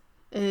friend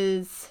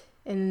is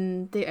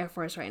in the Air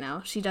Force right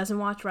now. She doesn't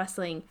watch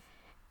wrestling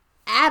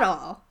at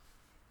all.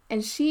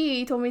 And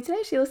she told me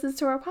today she listens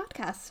to our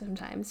podcast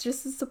sometimes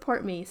just to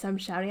support me. So I'm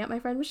shouting out my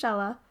friend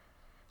Michelle.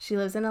 She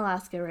lives in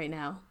Alaska right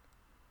now,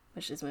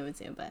 but she's moving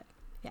soon. But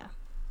yeah,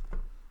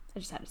 I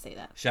just had to say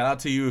that. Shout out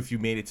to you if you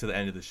made it to the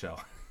end of the show.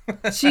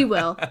 She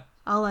will.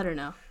 I'll let her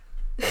know.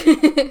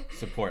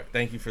 Support.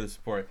 Thank you for the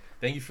support.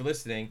 Thank you for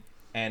listening.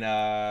 And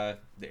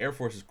the Air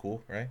Force is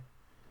cool, right?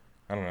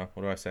 I don't know.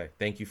 What do I say?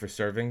 Thank you for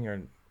serving.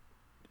 Or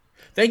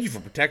thank you for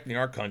protecting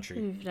our country.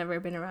 You've never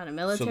been around a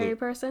military Salute.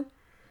 person?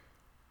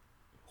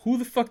 Who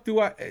the fuck do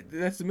I...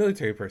 That's a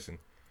military person.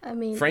 I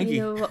mean, Frankie.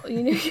 you know, I was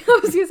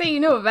going to say,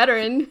 a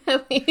veteran,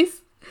 at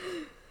least.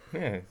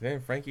 Yeah, damn,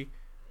 Frankie.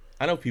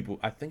 I know people.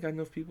 I think I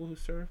know people who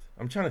served.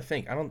 I'm trying to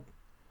think. I don't...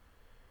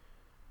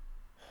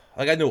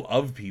 Like, I know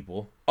of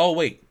people. Oh,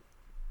 wait.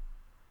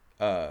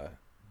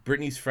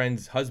 Brittany's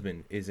friend's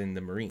husband is in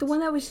the Marines. The one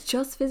that was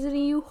just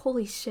visiting you?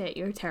 Holy shit,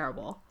 you're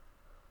terrible.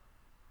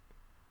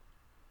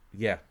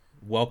 Yeah.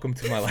 Welcome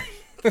to my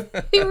life.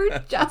 You were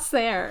just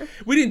there.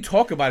 We didn't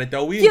talk about it,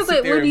 though. We Yeah, didn't sit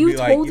but there when and you be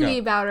told like, me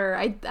about her,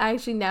 I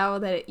actually, now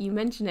that you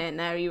mention it,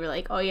 now you were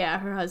like, oh yeah,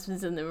 her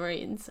husband's in the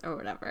Marines or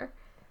whatever.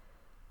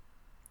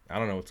 I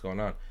don't know what's going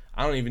on.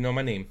 I don't even know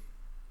my name.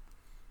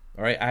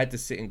 All right, I had to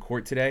sit in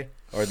court today,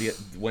 or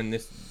when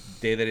this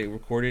day that it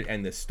recorded,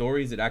 and the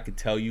stories that I could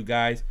tell you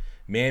guys,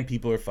 man,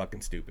 people are fucking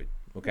stupid,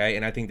 okay?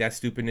 And I think that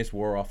stupidness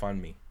wore off on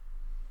me.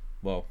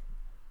 Well,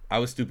 I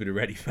was stupid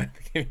already, but it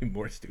became even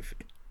more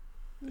stupid.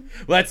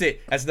 Well, that's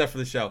it. That's enough for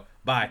the show.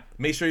 Bye.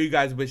 Make sure you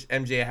guys wish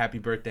MJ a happy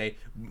birthday.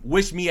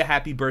 Wish me a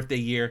happy birthday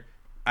year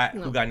at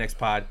Who Got Next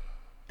Pod.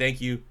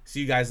 Thank you.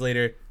 See you guys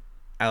later.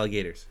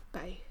 Alligators.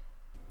 Bye.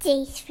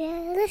 Thanks for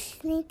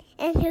listening,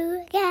 and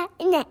who got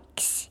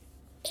next?